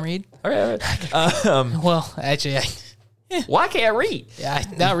good. I can read. All right. Well, actually, Why can't I read? Yeah,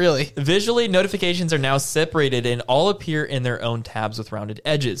 not really. Visually, notifications are now separated and all appear in their own tabs with rounded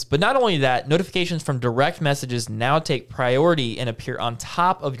edges. But not only that, notifications from direct messages now take priority and appear on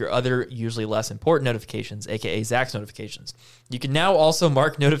top of your other, usually less important notifications, aka Zach's notifications. You can now also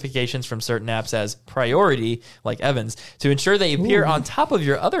mark notifications from certain apps as priority, like Evan's, to ensure they appear on top of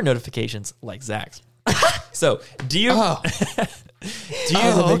your other notifications, like Zach's. So, do you... Oh,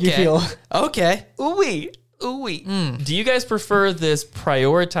 Make you feel. okay. Ooh-wee. Do you guys prefer this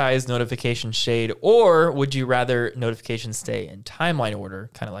prioritized notification shade, or would you rather notifications stay in timeline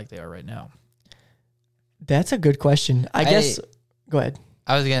order, kind of like they are right now? That's a good question. I guess. Go ahead.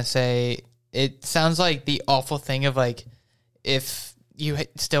 I was gonna say it sounds like the awful thing of like if you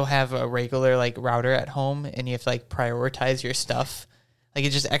still have a regular like router at home and you have to like prioritize your stuff, like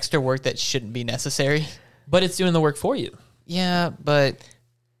it's just extra work that shouldn't be necessary. But it's doing the work for you. Yeah, but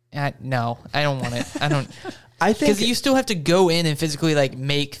no, I don't want it. I don't. I think Because you still have to go in and physically like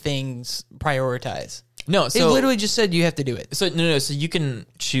make things prioritize. No, It so literally just said you have to do it. So no. So you can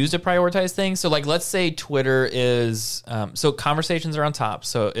choose to prioritize things. So like, let's say Twitter is so conversations are on top.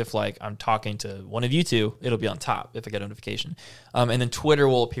 So if like I'm talking to one of you two, it'll be on top if I get a notification, and then Twitter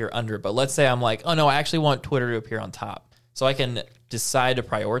will appear under. But let's say I'm like, oh no, I actually want Twitter to appear on top. So I can decide to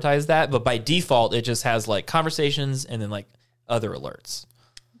prioritize that. But by default, it just has like conversations and then like other alerts.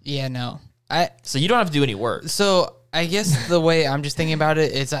 Yeah, no. So you don't have to do any work. So I guess the way I'm just thinking about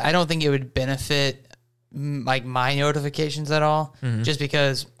it is I don't think it would benefit like my notifications at all, just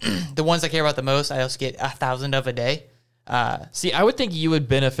because the ones I care about the most, I also get 1,000 of a day. See, I would think you would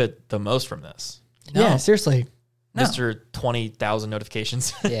benefit the most from this. No. Yeah, seriously. No. Mr. 20,000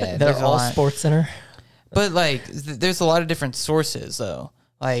 notifications. Yeah, They're there's a all lot. Sports Center. But like, there's a lot of different sources though.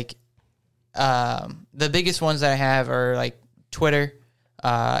 Like, the biggest ones that I have are like Twitter,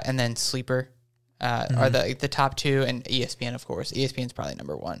 and then Sleeper, are the top two, and ESPN, of course. ESPN's probably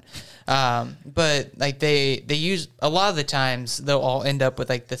number one. But like they use a lot of the times they'll all end up with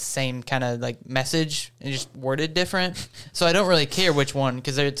like the same kind of like message and just worded different. So I don't really care which one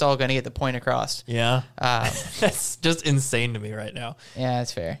because it's all going to get the point across. Yeah. That's just insane to me right now. Yeah,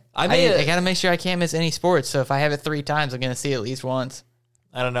 that's fair. I I got to make sure I can't miss any sports. So if I have it 3 times, I'm going to see it at least once.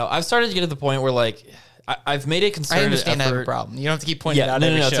 I don't know. I've started to get to the point where like I've made a concerted I understand I have a effort. problem. You don't have to keep pointing it out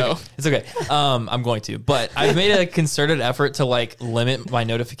every show. It's okay. I'm going to, but I've made a concerted effort to like limit my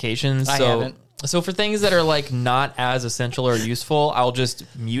notifications. I So, haven't. so for things that are like not as essential or useful, I'll just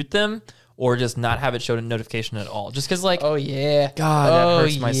mute them or just not have it show a notification at all. Just because like, Oh, yeah. God, that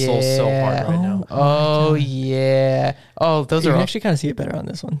hurts my soul so hard right now. Oh, yeah. Oh, those You are can all, actually kind of see it better on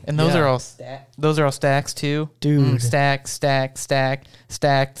this one. and those Yeah. are all those are all stacks too. Dude. Stack.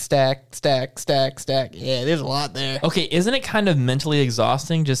 Yeah, there's a lot there. Okay, isn't it kind of mentally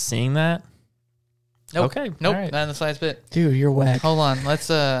exhausting just seeing that? Nope. Okay, Nope. all right. Not in the slightest bit. Dude, you're whack. Hold on. Let's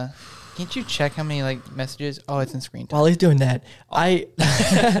can't you check how many like messages? Oh, it's in screen time. While he's doing that, I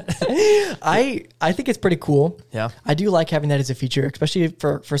think it's pretty cool. Yeah. I do like having that as a feature, especially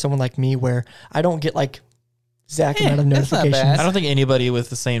for someone like me where I don't get like Zach amount of that's not notifications. bad. I don't think anybody with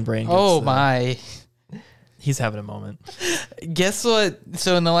the sane brain gets Oh the- my. He's having a moment. Guess what?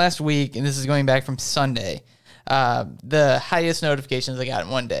 So in the last week, and this is going back from Sunday, the highest notifications I got in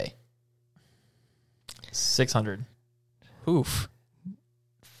one day. 600. Oof.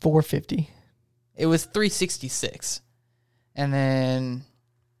 450. It was 366. And then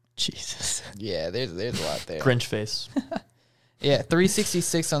Jesus. yeah, there's a lot there. Grinch face. Yeah,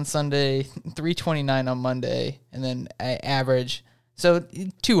 366 on Sunday, 329 on Monday, and then I average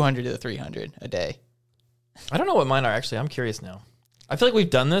 200 to 300 a day. I don't know what mine are actually. I'm curious now. I feel like we've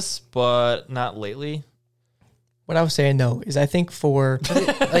done this, but not lately. What I was saying though is I think for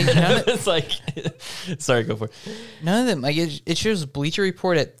Like none It's like, sorry, go for it. of them, like it shows Bleacher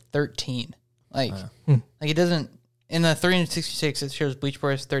Report at 13. Like it doesn't in the 366 it shows Bleacher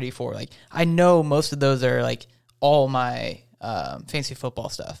Report as 34. Like I know most of those are like all my fantasy football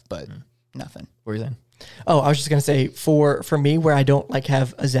stuff, but nothing. What were you saying? Oh, I was just gonna say for me where I don't like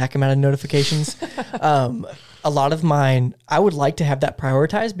have a Zach amount of notifications, a lot of mine I would like to have that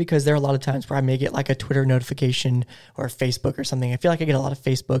prioritized because there are a lot of times where I may get like a Twitter notification or Facebook or something. I feel like I get a lot of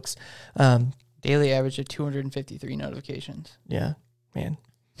Facebooks. Daily average of 253 notifications. Yeah, man.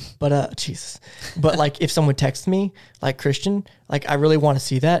 But Jesus. But like if someone texts me, like Christian, like I really want to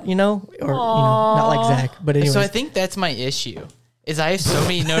see that, or not like Zach. But anyways, So I think that's my issue. is I have so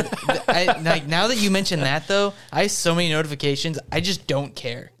many like now that you mention that though, I have so many notifications. I just don't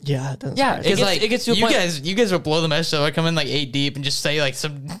care. Yeah, it doesn't Yeah, surprise me. Because it gets to a you point- guys will blow the message. So I come in like 8 deep and just say like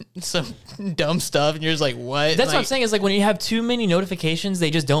some dumb stuff, and you're just like, what? That's what I'm saying is like when you have too many notifications, they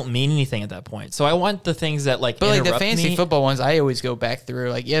just don't mean anything at that point. So I want the things that like But like the interrupt fantasy me. football ones, I always go back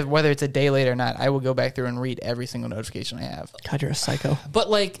through. Like, yeah, whether it's a day late or not, I will go back through and read every single notification I have. God, you're a psycho. But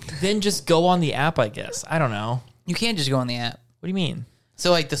like then just go on the app, I guess. I don't know. You can't just go on the app. What do you mean? So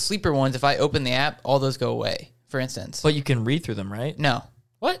like the sleeper ones, if I open the app, all those go away. For instance, But you can read through them, right? no,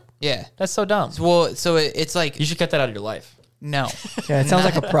 What? yeah. That's so dumb. Well, so it's like You should cut that out of your life. no. Yeah, it sounds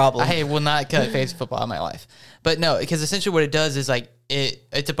like a problem. I will not cut fantasy football out of my life. But no, because essentially what it does is like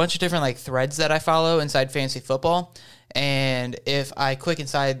it's a bunch of different like threads that I follow inside fantasy football. And if I click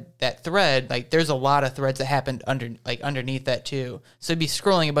inside that thread, like there's a lot of threads that happened underneath that too. So I'd be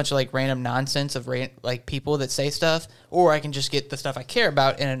scrolling a bunch of like random nonsense of like people that say stuff, or I can just get the stuff I care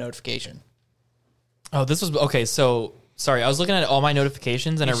about in a notification. Oh, this was okay. So sorry, I was looking at all my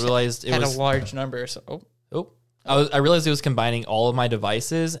notifications and I realized it Had was a large number. So I realized it was combining all of my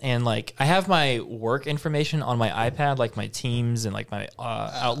devices and like I have my work information on my iPad, like my Teams and like my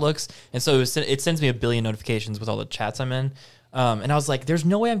Outlooks, and so it sends me a billion notifications with all the chats I'm in. And I was like, "There's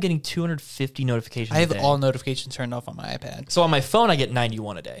no way I'm getting 250 notifications." I have a day. all notifications turned off on my iPad. So on my phone, I get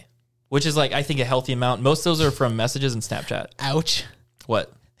 91 a day, which is like I think a healthy amount. Most of those are from messages and Snapchat. Ouch.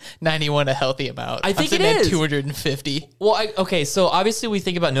 What? 91 a healthy amount. I think I'm it sitting at is. 250. Well, okay, so obviously we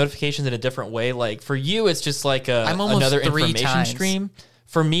think about notifications in a different way. Like for you, it's just like I'm almost another 3 information times. stream.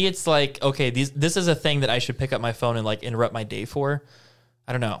 For me, it's like, okay, this is a thing that I should pick up my phone and like interrupt my day for.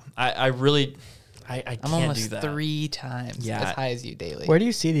 I don't know. I really can't I'm almost do that. 3 times Yeah. as high as you daily. Where do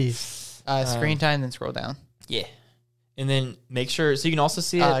you see these? Screen time, then scroll down. Yeah, and then make sure so you can also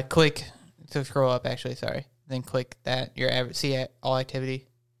see it. Click to scroll up. Actually, sorry. Then click that see all activity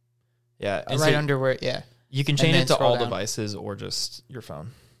Yeah, and right so under where. Yeah, you can and change then it to scroll all down. devices or just your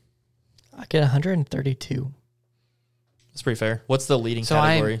phone. I get 132. That's pretty fair. What's the leading so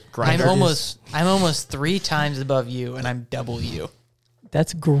category? I'm almost 3 times above you, and I'm double you.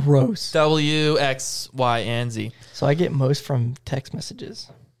 That's gross. W, X, Y, and Z. So I get most from text messages.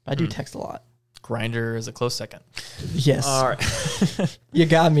 I do text a lot. Grinder is a close second. Yes. All right. You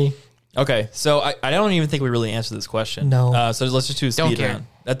got me. Okay, so I don't even think we really answered this question. No. So let's just do a Don't speed care. round.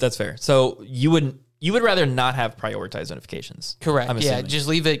 That's fair. So you would rather not have prioritized notifications. Correct. I'm Yeah, assuming. just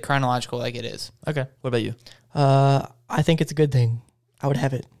leave it chronological like it is. Okay. What about you? I think it's a good thing. I would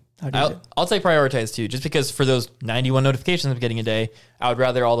have it. I would use it. I'll take prioritize too, just because for those 91 notifications I'm getting a day, I would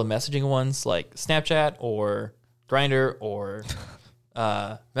rather all the messaging ones like Snapchat or Grinder or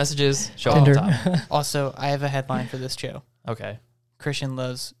messages show up on Tinder. top. Also, I have a headline for this show. Okay. Christian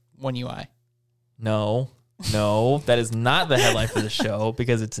loves One UI. No, that is not the headline for the show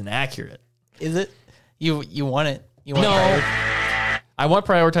because it's inaccurate. Is it? You want it? You want No. I want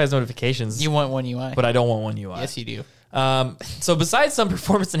prioritized notifications, You want One UI? but I don't want One UI. Yes, you do. So besides some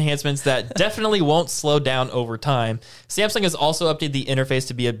performance enhancements that definitely won't slow down over time, Samsung has also updated the interface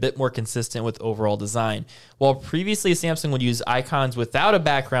to be a bit more consistent with overall design. While previously Samsung would use icons without a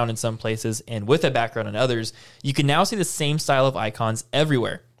background in some places and with a background in others, you can now see the same style of icons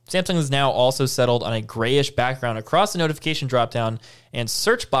everywhere. Samsung has now also settled on a grayish background across the notification dropdown and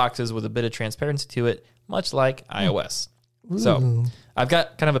search boxes with a bit of transparency to it, much like iOS. So I've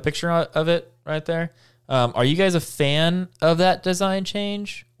got kind of a picture of it right there. Are you guys a fan of that design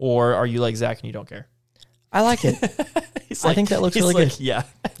change, or are you like Zach and you don't care? I like it. I think that looks he's really like, good. Yeah,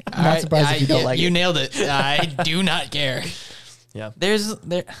 I'm not surprised if you don't like you it. nailed it. I do not care. yeah,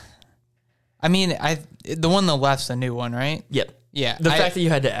 I mean, the one on the left's a new one, right? yep. Yeah. The fact that you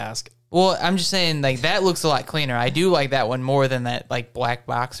had to ask. Well, I'm just saying, like, that looks a lot cleaner. I do like that one more than that, like, black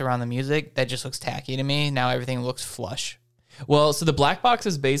box around the music. That just looks tacky to me. Now everything looks flush. Well, so the black box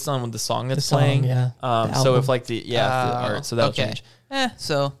is based on the song that's song, playing. yeah. The So if album. like the art, so that'll okay. change. Yeah,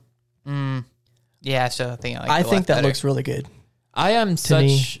 so I think I like I the think left that better. looks really good. I am me.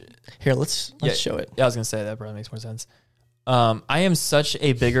 such. Here, let's Yeah, show it. Yeah, I was gonna say that probably makes more sense. I am such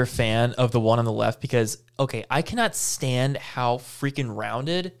a bigger fan of the one on the left because I cannot stand how freaking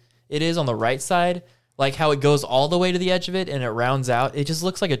rounded it is on the right side. Like how it goes all the way to the edge of it and it rounds out. It just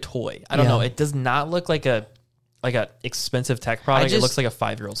looks like a toy. I don't Yeah. know. It does not look like a expensive tech product. It looks like a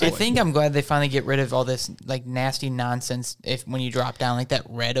 5-year-old toy. I think I'm glad they finally get rid of all this like nasty nonsense. When you drop down like that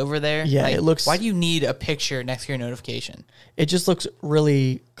red over there, Yeah, like, it looks- Why do you need a picture next to your notification? It just looks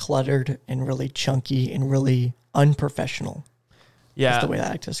really cluttered and really chunky and really unprofessional. yeah, That's the way that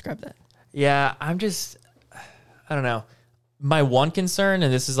I like to describe that. Yeah, I don't know. My one concern,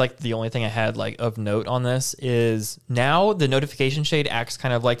 and this is like the only thing I had like of note on this, is now the notification shade acts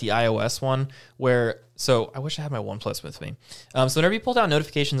kind of like the iOS one, where, so I wish I had my OnePlus with me. So whenever you pull down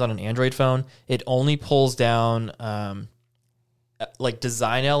notifications on an Android phone, it only pulls down like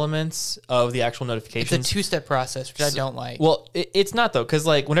design elements of the actual notifications. It's a two-step process, which I don't like. Well, it's not though, because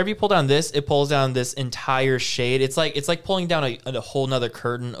like whenever you pull down this, it pulls down this entire shade. It's like pulling down a whole nother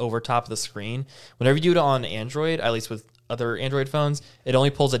curtain over top of the screen. Whenever you do it on Android, at least with other Android phones, it only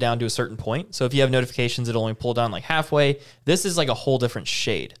pulls it down to a certain point. So if you have notifications, it'll only pull down like halfway. This is like a whole different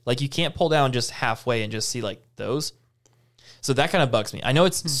shade. Like you can't pull down just halfway and just see like those. So that kind of bugs me. I know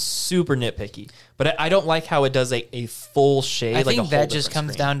it's super nitpicky, but I don't like how it does a full shade. I like think a that whole just different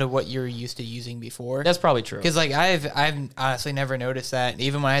comes screen. down to what you're used to using before. That's probably true. Because like I've honestly never noticed that.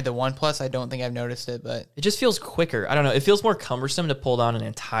 Even when I had the OnePlus, I don't think I've noticed it. But It just feels quicker. I don't know. It feels more cumbersome to pull down an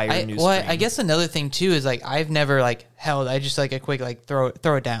entire new well, screen. I guess another thing too is like I've never like held. I just like a quick like throw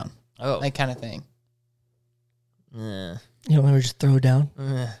it down, Oh. like kind of thing. Eh. You don't ever just throw it down.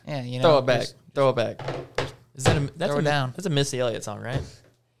 Eh. Yeah, you know. Throw it back. just- Throw it back. Is that Throw it down. That's a Missy Elliott song, right?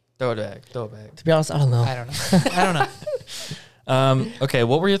 Throw it back. Throw it back. To be honest, I don't know. I don't know. I don't know. Okay,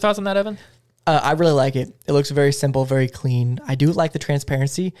 what were your thoughts on that, Evan? I really like it. It looks very simple, very clean. I do like the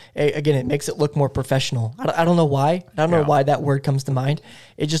transparency. Again, it makes it look more professional. I don't know why. I don't know why that word comes to mind.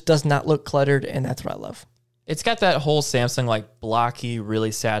 It just does not look cluttered, and that's what I love. It's got that whole Samsung like blocky,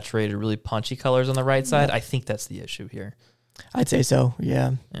 really saturated, really punchy colors on the right side. I think that's the issue here. I'd say so,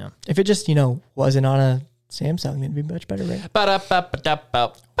 yeah. Yeah. If it just, wasn't on a Samsung, it'd be much better, right?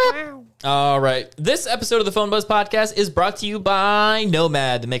 Ba-da-ba-ba-da-ba. All right. This episode of the Phone Buzz Podcast is brought to you by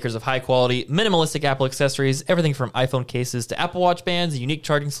Nomad, the makers of high-quality, minimalistic Apple accessories, everything from iPhone cases to Apple Watch bands, unique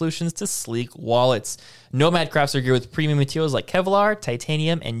charging solutions to sleek wallets. Nomad crafts their gear with premium materials like Kevlar,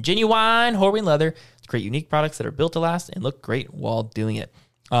 titanium, and genuine Horween leather to create unique products that are built to last and look great while doing it.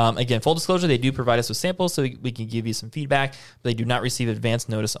 Again, full disclosure, they do provide us with samples so we can give you some feedback, but they do not receive advance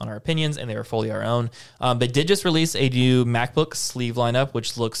notice on our opinions, and they are fully our own. They did just release a new MacBook sleeve lineup,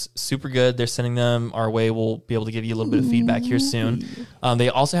 which looks super good. They're sending them our way. We'll be able to give you a little bit of feedback here soon. They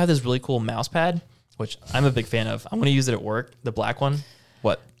also have this really cool mouse pad, which I'm a big fan of. I'm going to use it at work, the black one.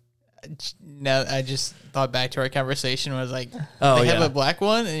 What? No, I just thought back to our conversation. I was like, Oh, they have yeah. a black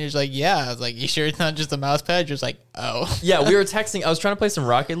one, and you're just like, yeah. I was like, you sure it's not just a mouse pad? You're just like, oh. Yeah, we were texting. I was trying to play some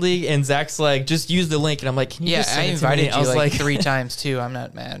Rocket League, and Zach's like, just use the link. And I'm like, can you Yeah, just send I it to invited me? you I was like 3 times too. I'm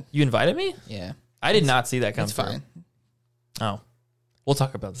not mad. You invited me? Yeah, I did not see that come it's through. fine. Oh. We'll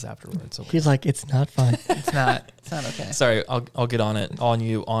talk about this afterwards. Okay. He's like, it's not fun. It's not. It's not okay. Sorry, I'll get on it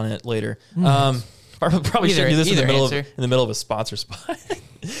later. Probably should do this in the middle of a sponsor spot.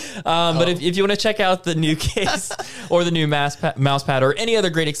 But if you want to check out the new case or the new mouse pad or any other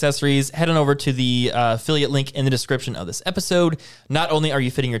great accessories, head on over to the affiliate link in the description of this episode. Not only are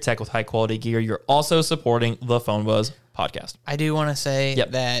you fitting your tech with high quality gear, you're also supporting the Phone Buzz podcast. I do want to say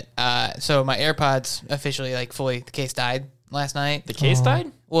Yep. that so my AirPods officially like fully the case died last night. The case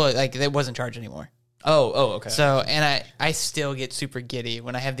died? Well, like it wasn't charged anymore. Oh, okay. So and I still get super giddy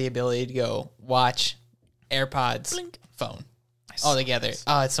when I have the ability to go watch AirPods phone all together.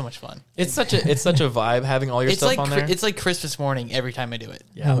 Oh, it's so much fun. It's such a vibe having all your It's stuff like on there. it's like Christmas morning every time I do it.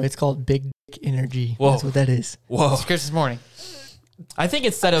 Yeah. No, it's called big dick energy. Whoa. That's what that is. Whoa. It's Christmas morning. I think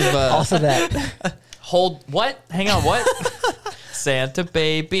instead of Also that. hold what? Hang on, what? Santa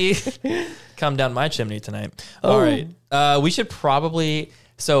baby, come down my chimney tonight. All right, we should probably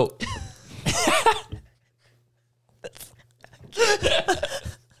so.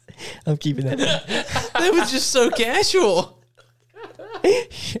 I'm keeping that in. That was just so casual.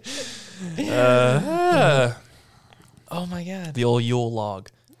 Oh my god. The old Yule log.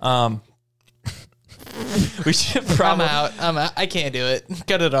 We should I'm probably out. I can't do it.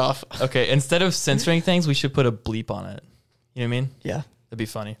 Cut it off. okay. Instead of censoring things, we should put a bleep on it. You know what I mean? Yeah. That'd be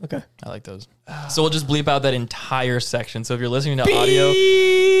funny. Okay. I like those. So we'll just bleep out that entire section. So if you're listening to audio,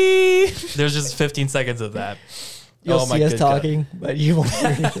 there's just 15 seconds of that. You'll Oh my see us good God. talking, but you won't hear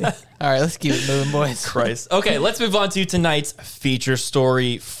anything. All right, let's keep it moving, boys. Christ. Okay, let's move on to tonight's feature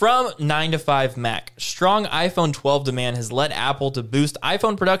story from 9 to 5 Mac. Strong iPhone 12 demand has led Apple to boost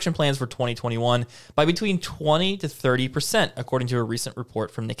iPhone production plans for 2021 by between 20 to 30%, according to a recent report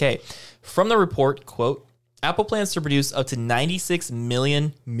from Nikkei. From the report, quote, Apple plans to produce up to 96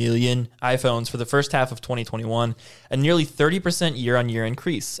 million iPhones for the first half of 2021, a nearly 30% year-on-year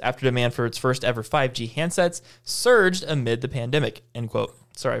increase after demand for its first ever 5G handsets surged amid the pandemic, end quote.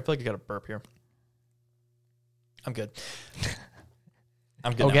 Sorry, I feel like I got a burp here. I'm good.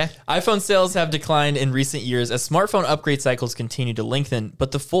 I'm good. Okay. Now. iPhone sales have declined in recent years as smartphone upgrade cycles continue to lengthen,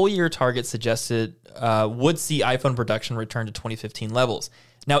 but the full year target suggested would see iPhone production return to 2015 levels.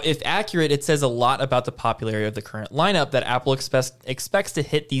 Now, if accurate, it says a lot about the popularity of the current lineup that Apple expects to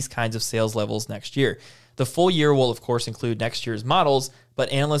hit these kinds of sales levels next year. The full year will, of course, include next year's models, but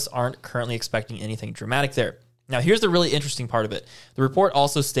analysts aren't currently expecting anything dramatic there. Now, here's the really interesting part of it. The report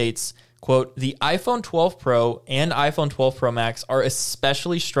also states, quote, the iPhone 12 Pro and iPhone 12 Pro Max are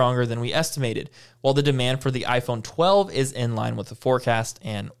especially stronger than we estimated, while the demand for the iPhone 12 is in line with the forecast,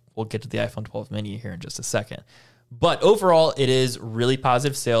 and we'll get to the iPhone 12 mini here in just a second. But overall, it is really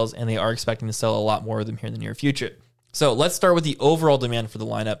positive sales, and they are expecting to sell a lot more of them here in the near future. So let's start with the overall demand for the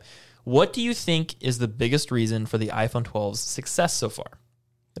lineup. What do you think is the biggest reason for the iPhone 12's success so far?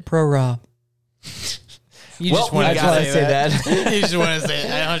 The Pro Raw. You Well, just want I to just wanna say that. You just want to say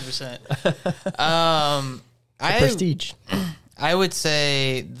it 100%. Prestige. I would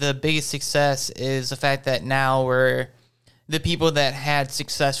say the biggest success is the fact that now we're the people that had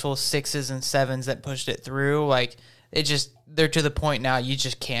successful 6s and 7s that pushed it through. Like they're to the point now you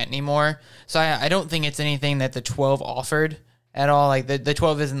just can't anymore. So I don't think it's anything that the 12 offered at all. Like the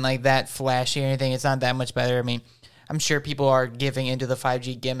 12 isn't like that flashy or anything. It's not that much better. I mean, I'm sure people are giving into the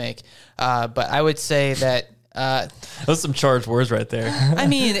 5G gimmick, but I would say that. Those are some charged words right there. I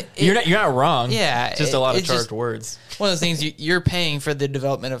mean, You're not wrong. Yeah, Just a lot of it's charged just words. one of those things you're paying for the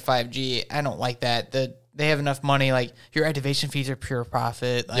development of 5G. I don't like that. They have enough money. Like your activation fees are pure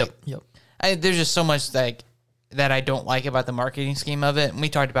profit. Like, Yep. There's just so much that I don't like about the marketing scheme of it. And we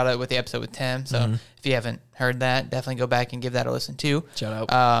talked about it with the episode with Tim. So if you haven't heard that, definitely go back and give that a listen too.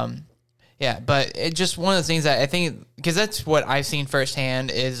 Shout out. Yeah, but it's just one of those things that I think, because that's what I've seen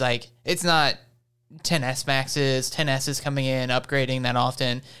firsthand, is like, it's not 10S Maxes, 10S's coming in, upgrading that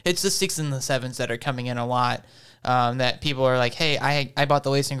often. It's the 6s and the 7s that are coming in a lot, that people are like, hey, I bought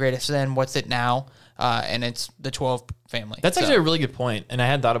the latest and greatest then, what's it now? And it's the 12 family. That's actually a really good point, and I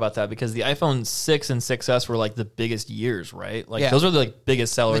hadn't thought about that because the iPhone 6 and 6S were like the biggest years, right? Like those are the like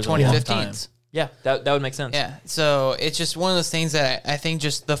biggest sellers The of all time. 2015s. Yeah, that would make sense. Yeah, so it's just one of those things that I think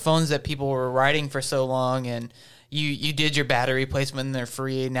just the phones that people were riding for so long, and you did your battery replacement and they're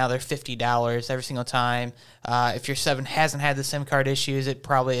free. Now they're $50 every single time. If your 7 hasn't had the SIM card issues, it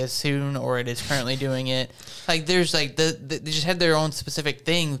probably is soon, or it is currently doing it. Like there's like they just had their own specific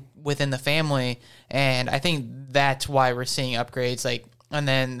thing within the family, and I think that's why we're seeing upgrades. Like, and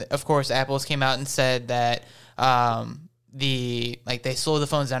then of course Apple's came out and said that they slow the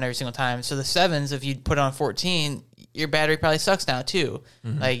phones down every single time. So the 7s, if you put on 14, your battery probably sucks now too.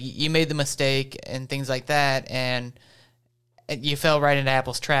 Like you made the mistake and things like that, and you fell right into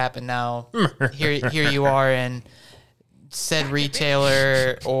Apple's trap, and now here you are in said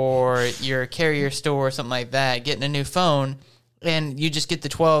retailer or your carrier store or something like that, getting a new phone, and you just get the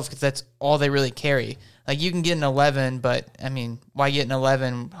 12 because that's all they really carry. Like you can get an 11, but I mean, why get an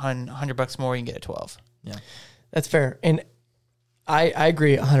 11? $100 more, you can get a 12. Yeah. That's fair. And I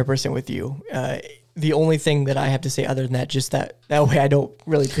agree 100% with you. The only thing that I have to say other than that, just that way I don't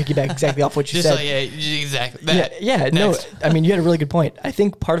really piggyback exactly off what you Just said. like, yeah, exactly. That. Yeah, no, Next. I mean, you had a really good point. I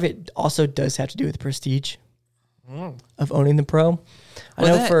think part of it also does have to do with the prestige of owning the Pro. I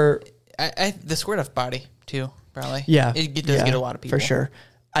Well, know for... the squared off body too, probably. Yeah. It does get a lot of people. For sure.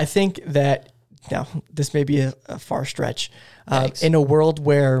 I think that, now, this may be a far stretch. Yikes. In a world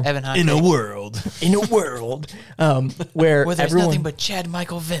where... Evan Hot In a Take. world. where Where there's everyone... nothing but Chad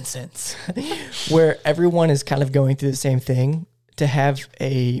Michael Vincent's. where everyone is kind of going through the same thing, to have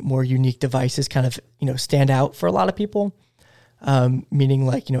a more unique devices kind of, stand out for a lot of people. Meaning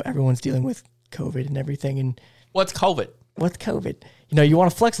like, everyone's dealing with COVID and everything. And What's COVID? with COVID, you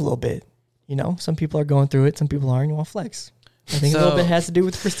want to flex a little bit. Some people are going through it. Some people aren't. You want to flex. I think a little So- bit has to do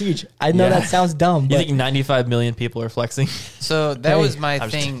with prestige. I know Yeah. that sounds dumb, You but think 95 million people are flexing? So that Hey, was my I'm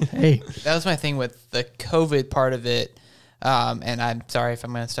just thing. hey, That was my thing with the COVID part of it. And I'm sorry if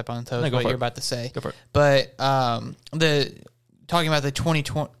I'm going to step on toes, No, go what for you're it. about to say. Go for it. But talking about the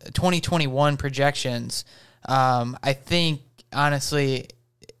 2021 projections, I think, honestly,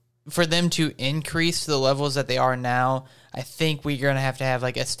 for them to increase to the levels that they are now, I think we're going to have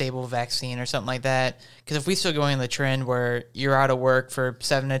like a stable vaccine or something like that. Because if we still going in the trend where you're out of work for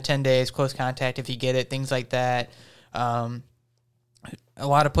 7 to 10 days, close contact if you get it, things like that, a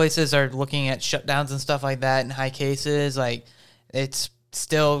lot of places are looking at shutdowns and stuff like that in high cases. Like, it's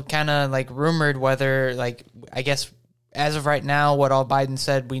still kind of like rumored whether, like, I guess as of right now, what all Biden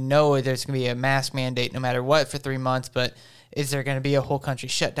said, we know there's going to be a mask mandate no matter what for 3 months, but is there going to be a whole country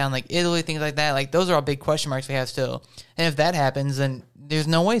shutdown like Italy, things like that? Like, those are all big question marks we have still. And if that happens, then there's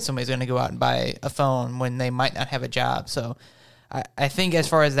no way somebody's going to go out and buy a phone when they might not have a job. So I think as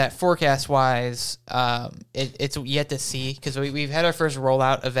far as that forecast wise, it's yet to see because we've had our first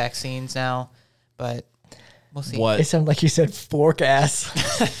rollout of vaccines now, but we'll see. It sounded like you said forecast.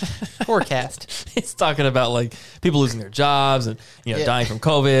 Forecast. He's talking about like people losing their jobs and dying from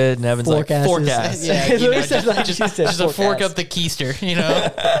COVID. And Evan's like forecast. Yeah, It you know, literally sounded like you said just a fork forecast. up the keister, you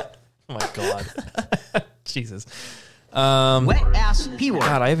know. Oh my god, Jesus. Wet ass P word.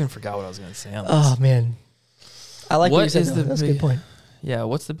 God, I even forgot what I was going to say on this. Oh man, I like what What you said. is though. the That's a good big- point. Yeah,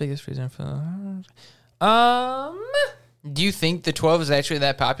 what's the biggest reason for? Do you think the 12 is actually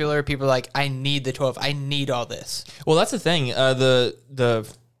that popular? People are like, I need the 12. I need all this. Well, that's the thing. The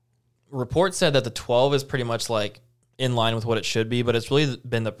report said that the 12 is pretty much like in line with what it should be, but it's really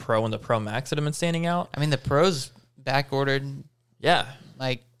been the Pro and the Pro Max that have been standing out. I mean, the Pro's back ordered Yeah,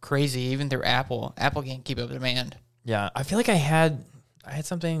 like crazy, even through Apple. Apple can't keep up with demand. yeah. I feel like I had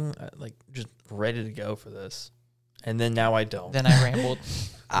something like just ready to go for this, and then now I don't. Then I rambled.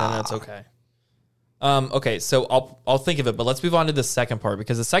 Then that's okay. Okay, so I'll think of it, but let's move on to the second part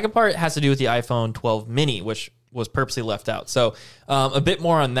because the second part has to do with the iPhone 12 mini, which was purposely left out. So a bit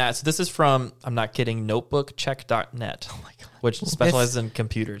more on that. So this is from, I'm not kidding, notebookcheck.net, which specializes in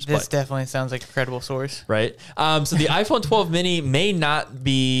computers. This but, definitely sounds like a credible source. right? So the iPhone 12 mini may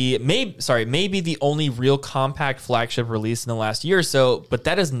be the only real compact flagship released in the last year or so, but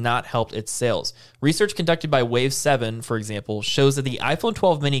that has not helped its sales. Research conducted by Wave 7, for example, shows that the iPhone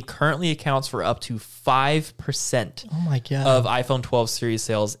 12 mini currently accounts for up to 5% Oh my god. of iPhone 12 series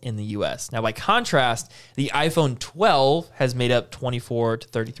sales in the US. Now, by contrast, the iPhone 12 has made up 24 to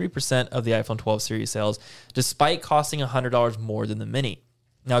 33% of the iPhone 12 series sales, despite costing $100 more than the mini.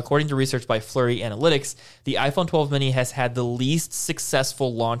 Now, according to research by Flurry Analytics, the iPhone 12 mini has had the least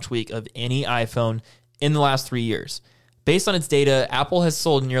successful launch week of any iPhone in the last 3 years. Based on its data, Apple has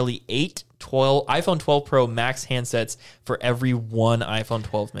sold nearly 8 iPhone 12 Pro Max handsets for every one iPhone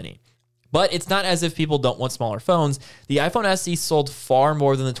 12 mini. But it's not as if people don't want smaller phones. The iPhone SE sold far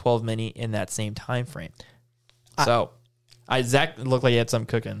more than the 12 mini in that same time frame. So, Zach looked like he had some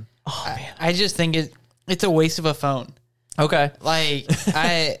cooking. I just think it's a waste of a phone. Okay. Like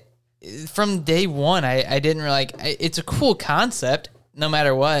from day one, I didn't really it's a cool concept no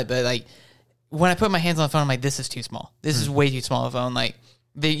matter what, but like when I put my hands on the phone, I'm like, this is too small. This is way too small of a phone. Like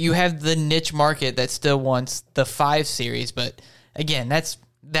you have the niche market that still wants the 5 series, but again, that's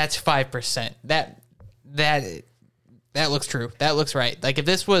 5%. That looks true. That looks right. Like if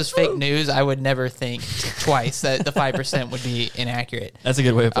this was fake news, I would never think twice that the 5% would be inaccurate. That's a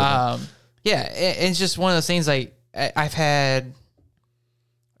good way of putting it. Yeah, it's just one of those things. Like I think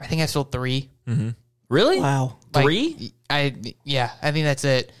I've sold 3. Really? wow. Like, 3? I think that's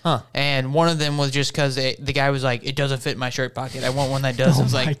it. Huh. And one of them was just because the guy was like, it doesn't fit in my shirt pocket. I want one that does. I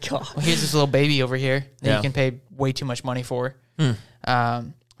was my like, God. well, here's this little baby over here that Yeah. you can pay way too much money for.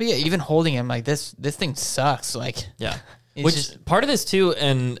 But yeah, even holding him like this thing sucks. Like Yeah. it's Which just, part of this too,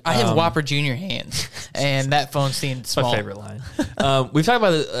 and I have Whopper Junior hands, and that phone seemed It's my small. favorite line. We've talked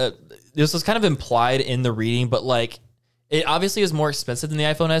about this was kind of implied in the reading, but like it obviously is more expensive than the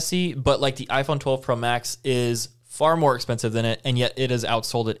iPhone SE, but like the iPhone 12 Pro Max is far more expensive than it, and yet it is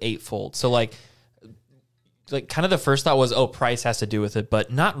outsold at 8-fold. So like kind of the first thought was, oh, price has to do with it,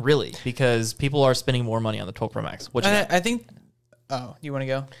 but not really, because people are spending more money on the 12 Pro Max. What you got? I think. Oh, you want to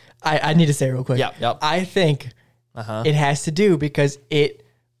go? I need to say real quick. Yep. I think it has to do because it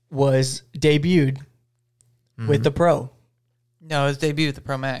was debuted with the Pro No, it's debuted with the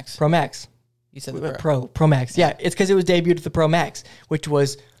Pro Max. Max. You said the Pro Max. Yeah, it's because it was debuted with the Pro Max, which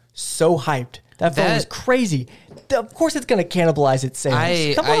was so hyped. That phone was crazy. Of course, it's going to cannibalize its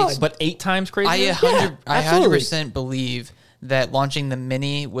sales. Come on. But 8 times crazier? I absolutely. 100% believe that launching the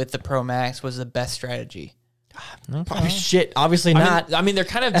Mini with the Pro Max was the best strategy. Probably shit. Obviously not. I mean, they're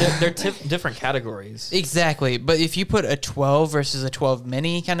kind of different categories. Exactly, but if you put a 12 versus a 12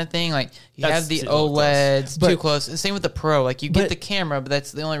 Mini kind of thing, like you That's have the too close. OLEDs But- too close. And same with the Pro, like you get but- the camera, but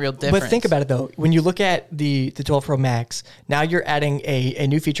that's the only real difference. But think about it though. When you look at the 12 Pro Max, now you're adding a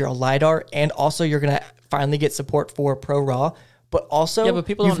new feature, a LiDAR, and also you're going to finally get support for Pro RAW. But also, Yeah, but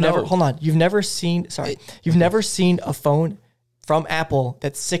people you've don't never know. hold on. You've never seen a phone from Apple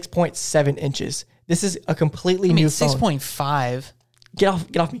that's 6.7 inches. This is a completely I mean, new phone. 6.5. Get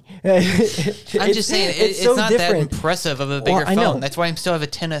off me. I'm just saying it's so not different. that impressive of a bigger Well, I know. phone. That's why I'm still have a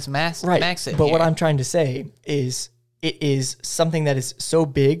 10s Max. Right. Max But what I'm trying to say is it is something that is so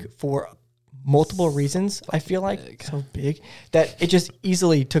big for multiple reasons, I feel like. So big that it just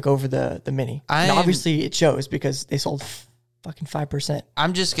easily took over the Mini. And I'm- obviously it shows because they sold fucking 5%.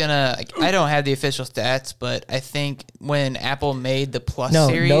 I'm just gonna. I don't have the official stats, but I think when Apple made the Plus No,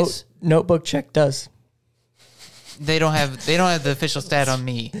 series, Notebook Check does. They don't have the official stat on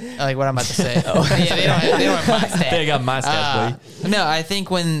me, like what I'm about to say. Yeah, they don't have my stat. They got my stats, buddy. No, I think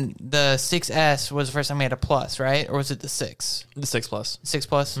when the 6S was the first time we had a plus, right? Or was it the 6? The 6 Plus. 6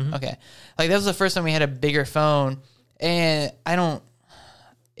 Plus? Okay. Like, that was the first time we had a bigger phone. And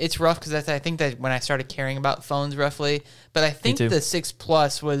it's rough because I think that when I started caring about phones roughly, but I think the 6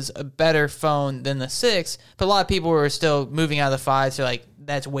 Plus was a better phone than the 6, but a lot of people were still moving out of the 5, so like,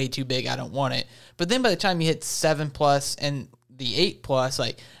 that's way too big, I don't want it. But then by the time you hit 7 Plus and the 8 Plus,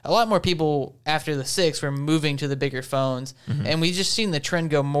 like, a lot more people after the 6 were moving to the bigger phones, and we just seen the trend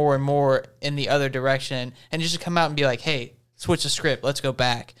go more and more in the other direction, and just come out and be like, hey, switch the script, let's go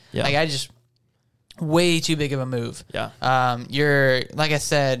back. Yeah. Like, way too big of a move. Yeah. You're, like I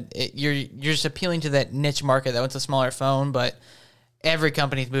said, you're just appealing to that niche market that wants a smaller phone, but every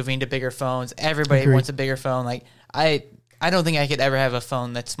company's moving to bigger phones. Everybody wants a bigger phone. Like, I don't think I could ever have a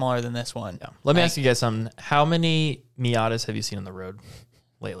phone that's smaller than this one. Yeah. Let me ask you guys something. How many Miatas have you seen on the road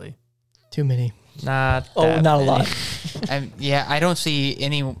lately? Too many. Not a lot. I don't see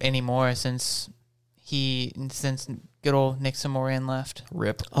any more since good old Nick Samoran left.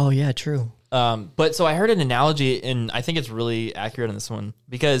 Rip. Oh, yeah, true. But so I heard an analogy, and I think it's really accurate on this one,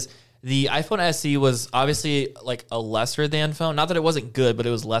 because the iPhone SE was obviously like a lesser than phone. Not that it wasn't good, but it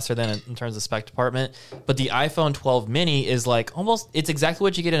was lesser than in terms of spec department. But the iPhone 12 mini is like it's exactly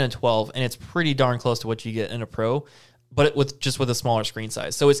what you get in a 12, and it's pretty darn close to what you get in a Pro, but with a smaller screen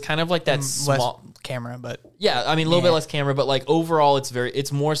size. So it's kind of like that small camera, but yeah, I mean a little bit less camera, but like overall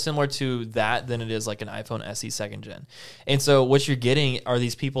it's more similar to that than it is like an iPhone SE second gen. And so what you're getting are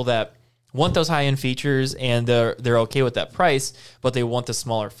these people that want those high-end features, and they're okay with that price, but they want the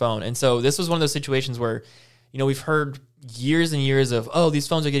smaller phone. And so this was one of those situations where, we've heard years and years of, oh, these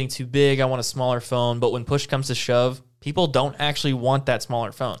phones are getting too big, I want a smaller phone. But when push comes to shove, people don't actually want that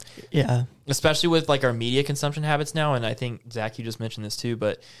smaller phone. Yeah. Especially with like our media consumption habits now. And I think, Zach, you just mentioned this too,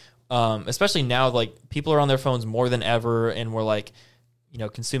 but especially now, like, people are on their phones more than ever, and we're like,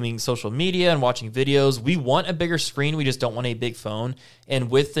 consuming social media and watching videos. We want a bigger screen. We just don't want a big phone.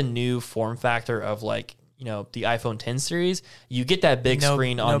 And with the new form factor of like, the iPhone 10 series, you get that big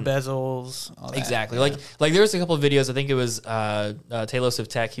screen on no bezels. All that. Exactly. Yeah. Like there was a couple of videos. I think it was Talos of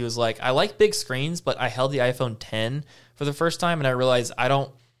Tech. He was like, I like big screens, but I held the iPhone 10 for the first time, and I realized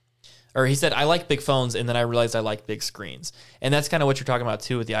he said, I like big phones, and then I realized I like big screens. And that's kind of what you're talking about,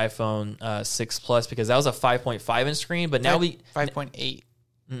 too, with the iPhone 6 Plus, because that was a 5.5-inch screen, but now 5.8.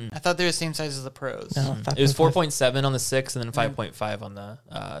 I thought they were the same size as the Pros. No, it was 4.7 on the 6 and then 5.5 on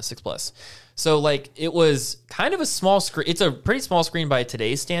the 6 Plus. So, like, it was kind of a small screen. It's a pretty small screen by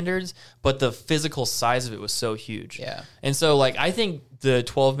today's standards, but the physical size of it was so huge. Yeah. And so, like, I think the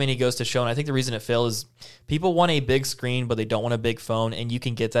 12 mini goes to show, and I think the reason it failed is people want a big screen, but they don't want a big phone, and you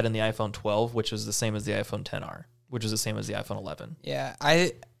can get that in the iPhone 12, which was the same as the iPhone XR, which is the same as the iPhone 11. Yeah.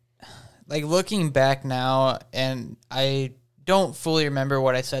 Like, looking back now, and I don't fully remember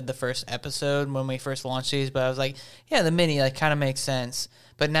what I said the first episode when we first launched these, but I was like, yeah, the mini, like, kind of makes sense.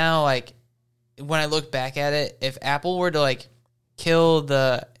 But now, like, when I look back at it, if Apple were to, like,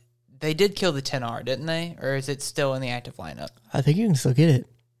 they did kill the XR, didn't they? Or is it still in the active lineup? I think you can still get it.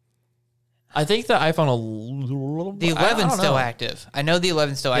 I think the iPhone... The 11's still active. I know the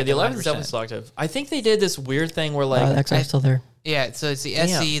 11's still active. Yeah, the 11's definitely still active. I think they did this weird thing where, like... the XR's still there. Yeah, so it's the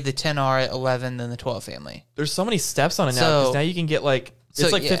SE, the XR, 11, then the 12 family. There's so many steps on it now, because now you can get, like...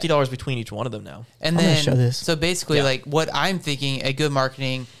 It's like $50 between each one of them now. And I'm then, gonna show this. So basically, like, what I'm thinking, a good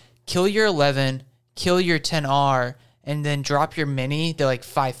marketing, kill your 11, kill your XR, and then drop your mini to, like,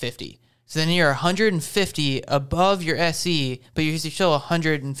 $550. So then you're 150 above your SE, but you're still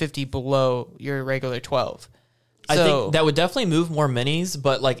 150 below your regular 12. I think that would definitely move more minis,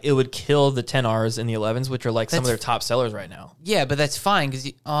 but like it would kill the 10Rs and the 11s, which are like some of their top sellers right now. Yeah, but that's fine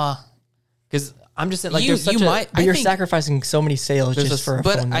because I'm just saying, like, but you're sacrificing so many sales just for a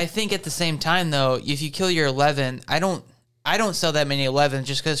phone. But I think at the same time, though, if you kill your 11, I don't sell that many 11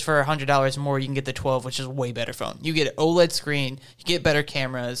 just because for $100 more you can get the 12, which is a way better phone. You get an OLED screen, you get better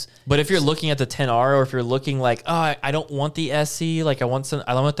cameras. But if you're looking at the 10R, or if you're looking like, oh, I don't want the SE, like I want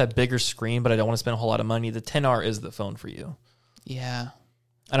that bigger screen, but I don't want to spend a whole lot of money, the 10R is the phone for you. Yeah,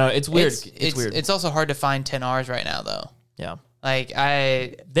 I know it's weird. It's weird. It's also hard to find 10Rs right now, though. Yeah, like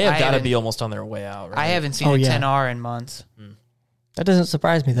they have got to be almost on their way out. Right? I haven't seen a 10R in months. That doesn't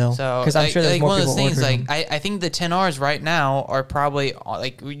surprise me though, because I'm sure there's more people ordering. One of those things, like I think the 10Rs right now are probably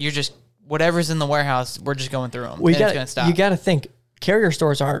like you're just whatever's in the warehouse, we're just going through them. Well, you got to think carrier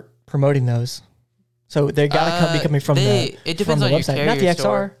stores aren't promoting those, so they got to be coming from it depends from the on website, your not the XR.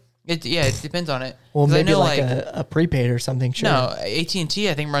 store. It depends on it. Well, 'Cause I maybe know, like a prepaid or something. Sure. No, AT&T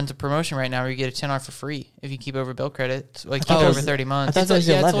I think runs a promotion right now where you get a $10 for free if you keep over bill credit, like keep thought it over was- 30 months. I thought it was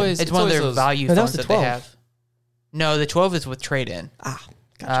the 11. It's one of their value No, that was phones the that they 12. have. No, the 12 is with trade-in.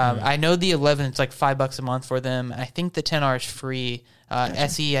 Gotcha. I know the 11, it's like $5 a month for them. I think the 10R is free.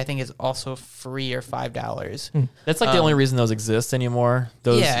 SE, I think, is also free or $5. That's like the only reason those exist anymore.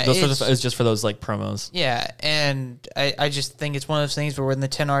 Those sorts of, is just for those like promos. Yeah, and I just think it's one of those things where when the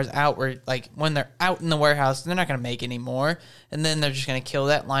 10R is out, where like when they're out in the warehouse, they're not going to make any more, and then they're just going to kill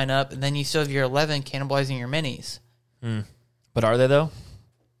that lineup, and then you still have your 11 cannibalizing your minis. But are they though?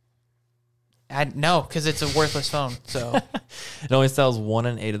 No, because it's a worthless phone. So It only sells 1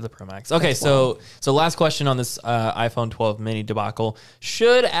 in 8 of the Pro Max. Okay, so last question on this iPhone 12 mini debacle.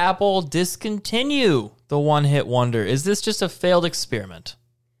 Should Apple discontinue the one-hit wonder? Is this just a failed experiment?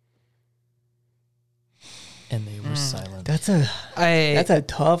 And they were silent. That's a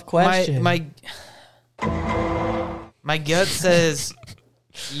tough question. My gut says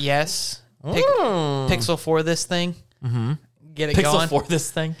yes. Pixel 4 this thing. Mm-hmm. Get it Pixel going. 4 this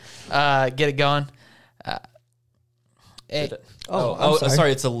thing? Get it going. Oh,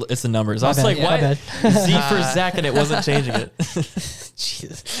 sorry. It's the numbers. I was bad. like, Yeah, why? my Z for Zach, and it wasn't changing it.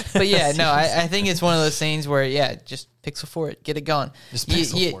 Jesus. But yeah, no, I think it's one of those things where, just Pixel 4 it. Get it going. Just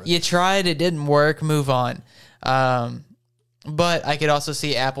Pixel 4 it. You tried, it didn't work, move on. But I could also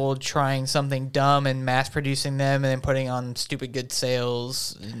see Apple trying something dumb and mass producing them and then putting on stupid good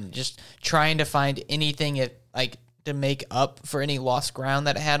sales and just trying to find anything to make up for any lost ground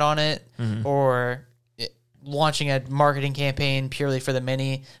that it had on it, or launching a marketing campaign purely for the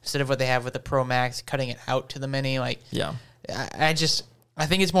mini instead of what they have with the Pro Max, cutting it out to the mini. Yeah. I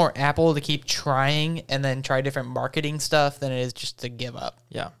think it's more Apple to keep trying and then try different marketing stuff than it is just to give up.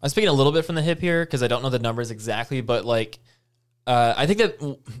 Yeah. I'm speaking a little bit from the hip here because I don't know the numbers exactly, but I think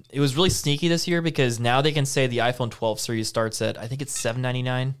that it was really sneaky this year because now they can say the iPhone 12 series starts at, I think it's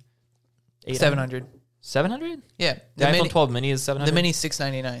 $799. $700. $700? Yeah. The iPhone 12 mini is $700? The mini's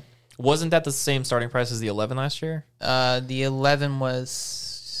 $699. Wasn't that the same starting price as the 11 last year? The 11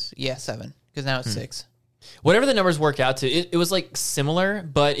 was, $7, because now it's 6. Whatever the numbers work out to, it was like similar,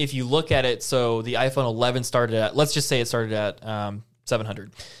 but if you look at it, so the iPhone 11 started at, let's just say it started at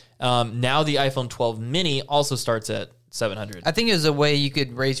 $700. Now the iPhone 12 mini also starts at $700. I think it was a way you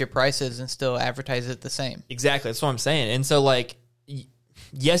could raise your prices and still advertise it the same. Exactly, that's what I'm saying. And so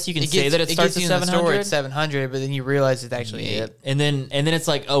yes, you can say that it gets starts at you in the store at $700. $700, but then you realize it's actually $800. And then it's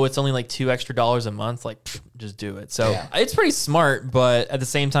like, oh, it's only like $2 extra a month. Like, just do it. So Yeah. it's pretty smart, but at the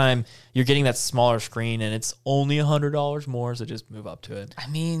same time, you're getting that smaller screen, and it's only $100 more. So just move up to it. I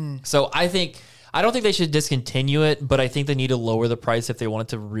mean, So I don't think they should discontinue it, but I think they need to lower the price if they want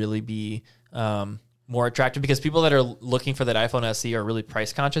it to really be more attractive, because people that are looking for that iPhone SE are really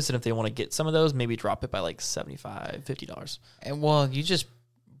price conscious, and if they want to get some of those, maybe drop it by like $75, $50. and well,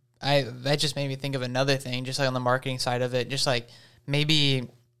 that just made me think of another thing, just like on the marketing side of it, just like maybe,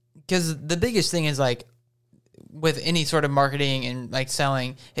 because the biggest thing is like with any sort of marketing and like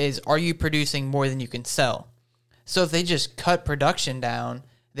selling is, are you producing more than you can sell? So if they just cut production down,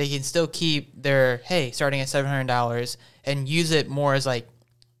 they can still keep their, starting at $700 and use it more as like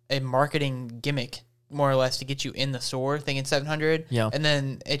a marketing gimmick, more or less, to get you in the store thinking $700. Yeah. And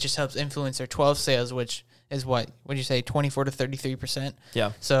then it just helps influence their 12 sales, which is what would you say, 24 to 33%?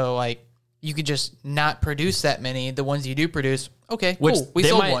 Yeah. So like you could just not produce that many. The ones you do produce, okay, Which cool, we they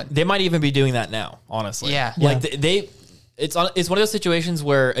sold might, one. They might even be doing that now, honestly. Yeah. Like it's one of those situations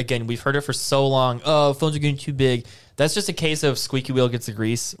where, again, we've heard it for so long. Oh, phones are getting too big. That's just a case of squeaky wheel gets the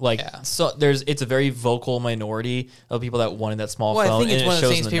grease. So it's a very vocal minority of people that wanted that small phone. I think it's and one it of those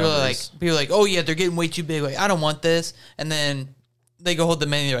shows things in the people are like, oh yeah, they're getting way too big. Like, I don't want this. And then they go hold the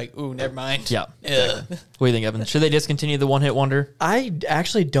menu. They're like, ooh, never mind. Yeah. Exactly. What do you think, Evan? Should they discontinue the one hit wonder? I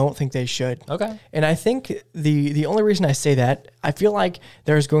actually don't think they should. Okay. And I think the only reason I say that, I feel like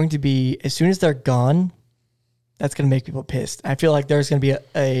there's going to be, as soon as they're gone, that's going to make people pissed. I feel like there's going to be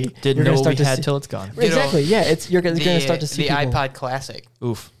a Didn't know what we had till it's gone. Exactly. Yeah. You're going to start to see the people iPod Classic.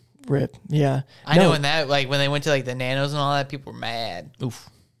 Oof. rip. Yeah. I know when they went to like the Nanos and all that, people were mad. Oof.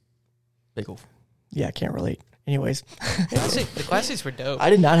 Big oof. Yeah. I can't relate. Anyways, The classics were dope. I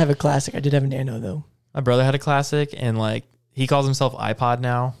did not have a classic. I did have a Nano though. My brother had a classic, and like he calls himself iPod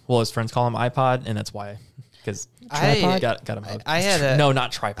now. Well, his friends call him iPod, and that's why. Because got him hooked. I had a no,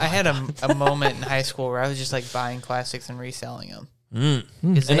 not tripod. I had a moment in high school where I was just like buying classics and reselling them.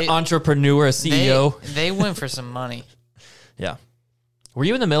 An entrepreneur, a CEO. They went for some money. Yeah. Were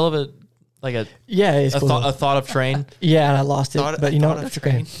you in the middle of a Yeah, it's cool. thought of train? Yeah, and I lost it. But you know what? That's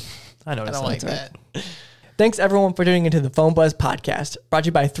okay. I noticed. I don't like that. Thanks everyone for tuning into the Phone Buzz podcast, brought to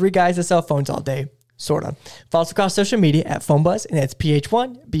you by three guys that sell phones all day. Sorta. Follow us across social media at PhoneBuzz, and that's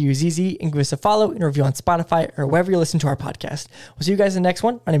PH1BUZZ, and give us a follow and a review on Spotify or wherever you listen to our podcast. We'll see you guys in the next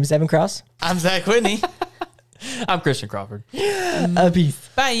one. My name is Evan Krause. I'm Zach Whitney. I'm Christian Crawford. Peace.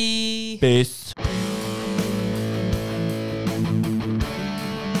 Bye. Peace.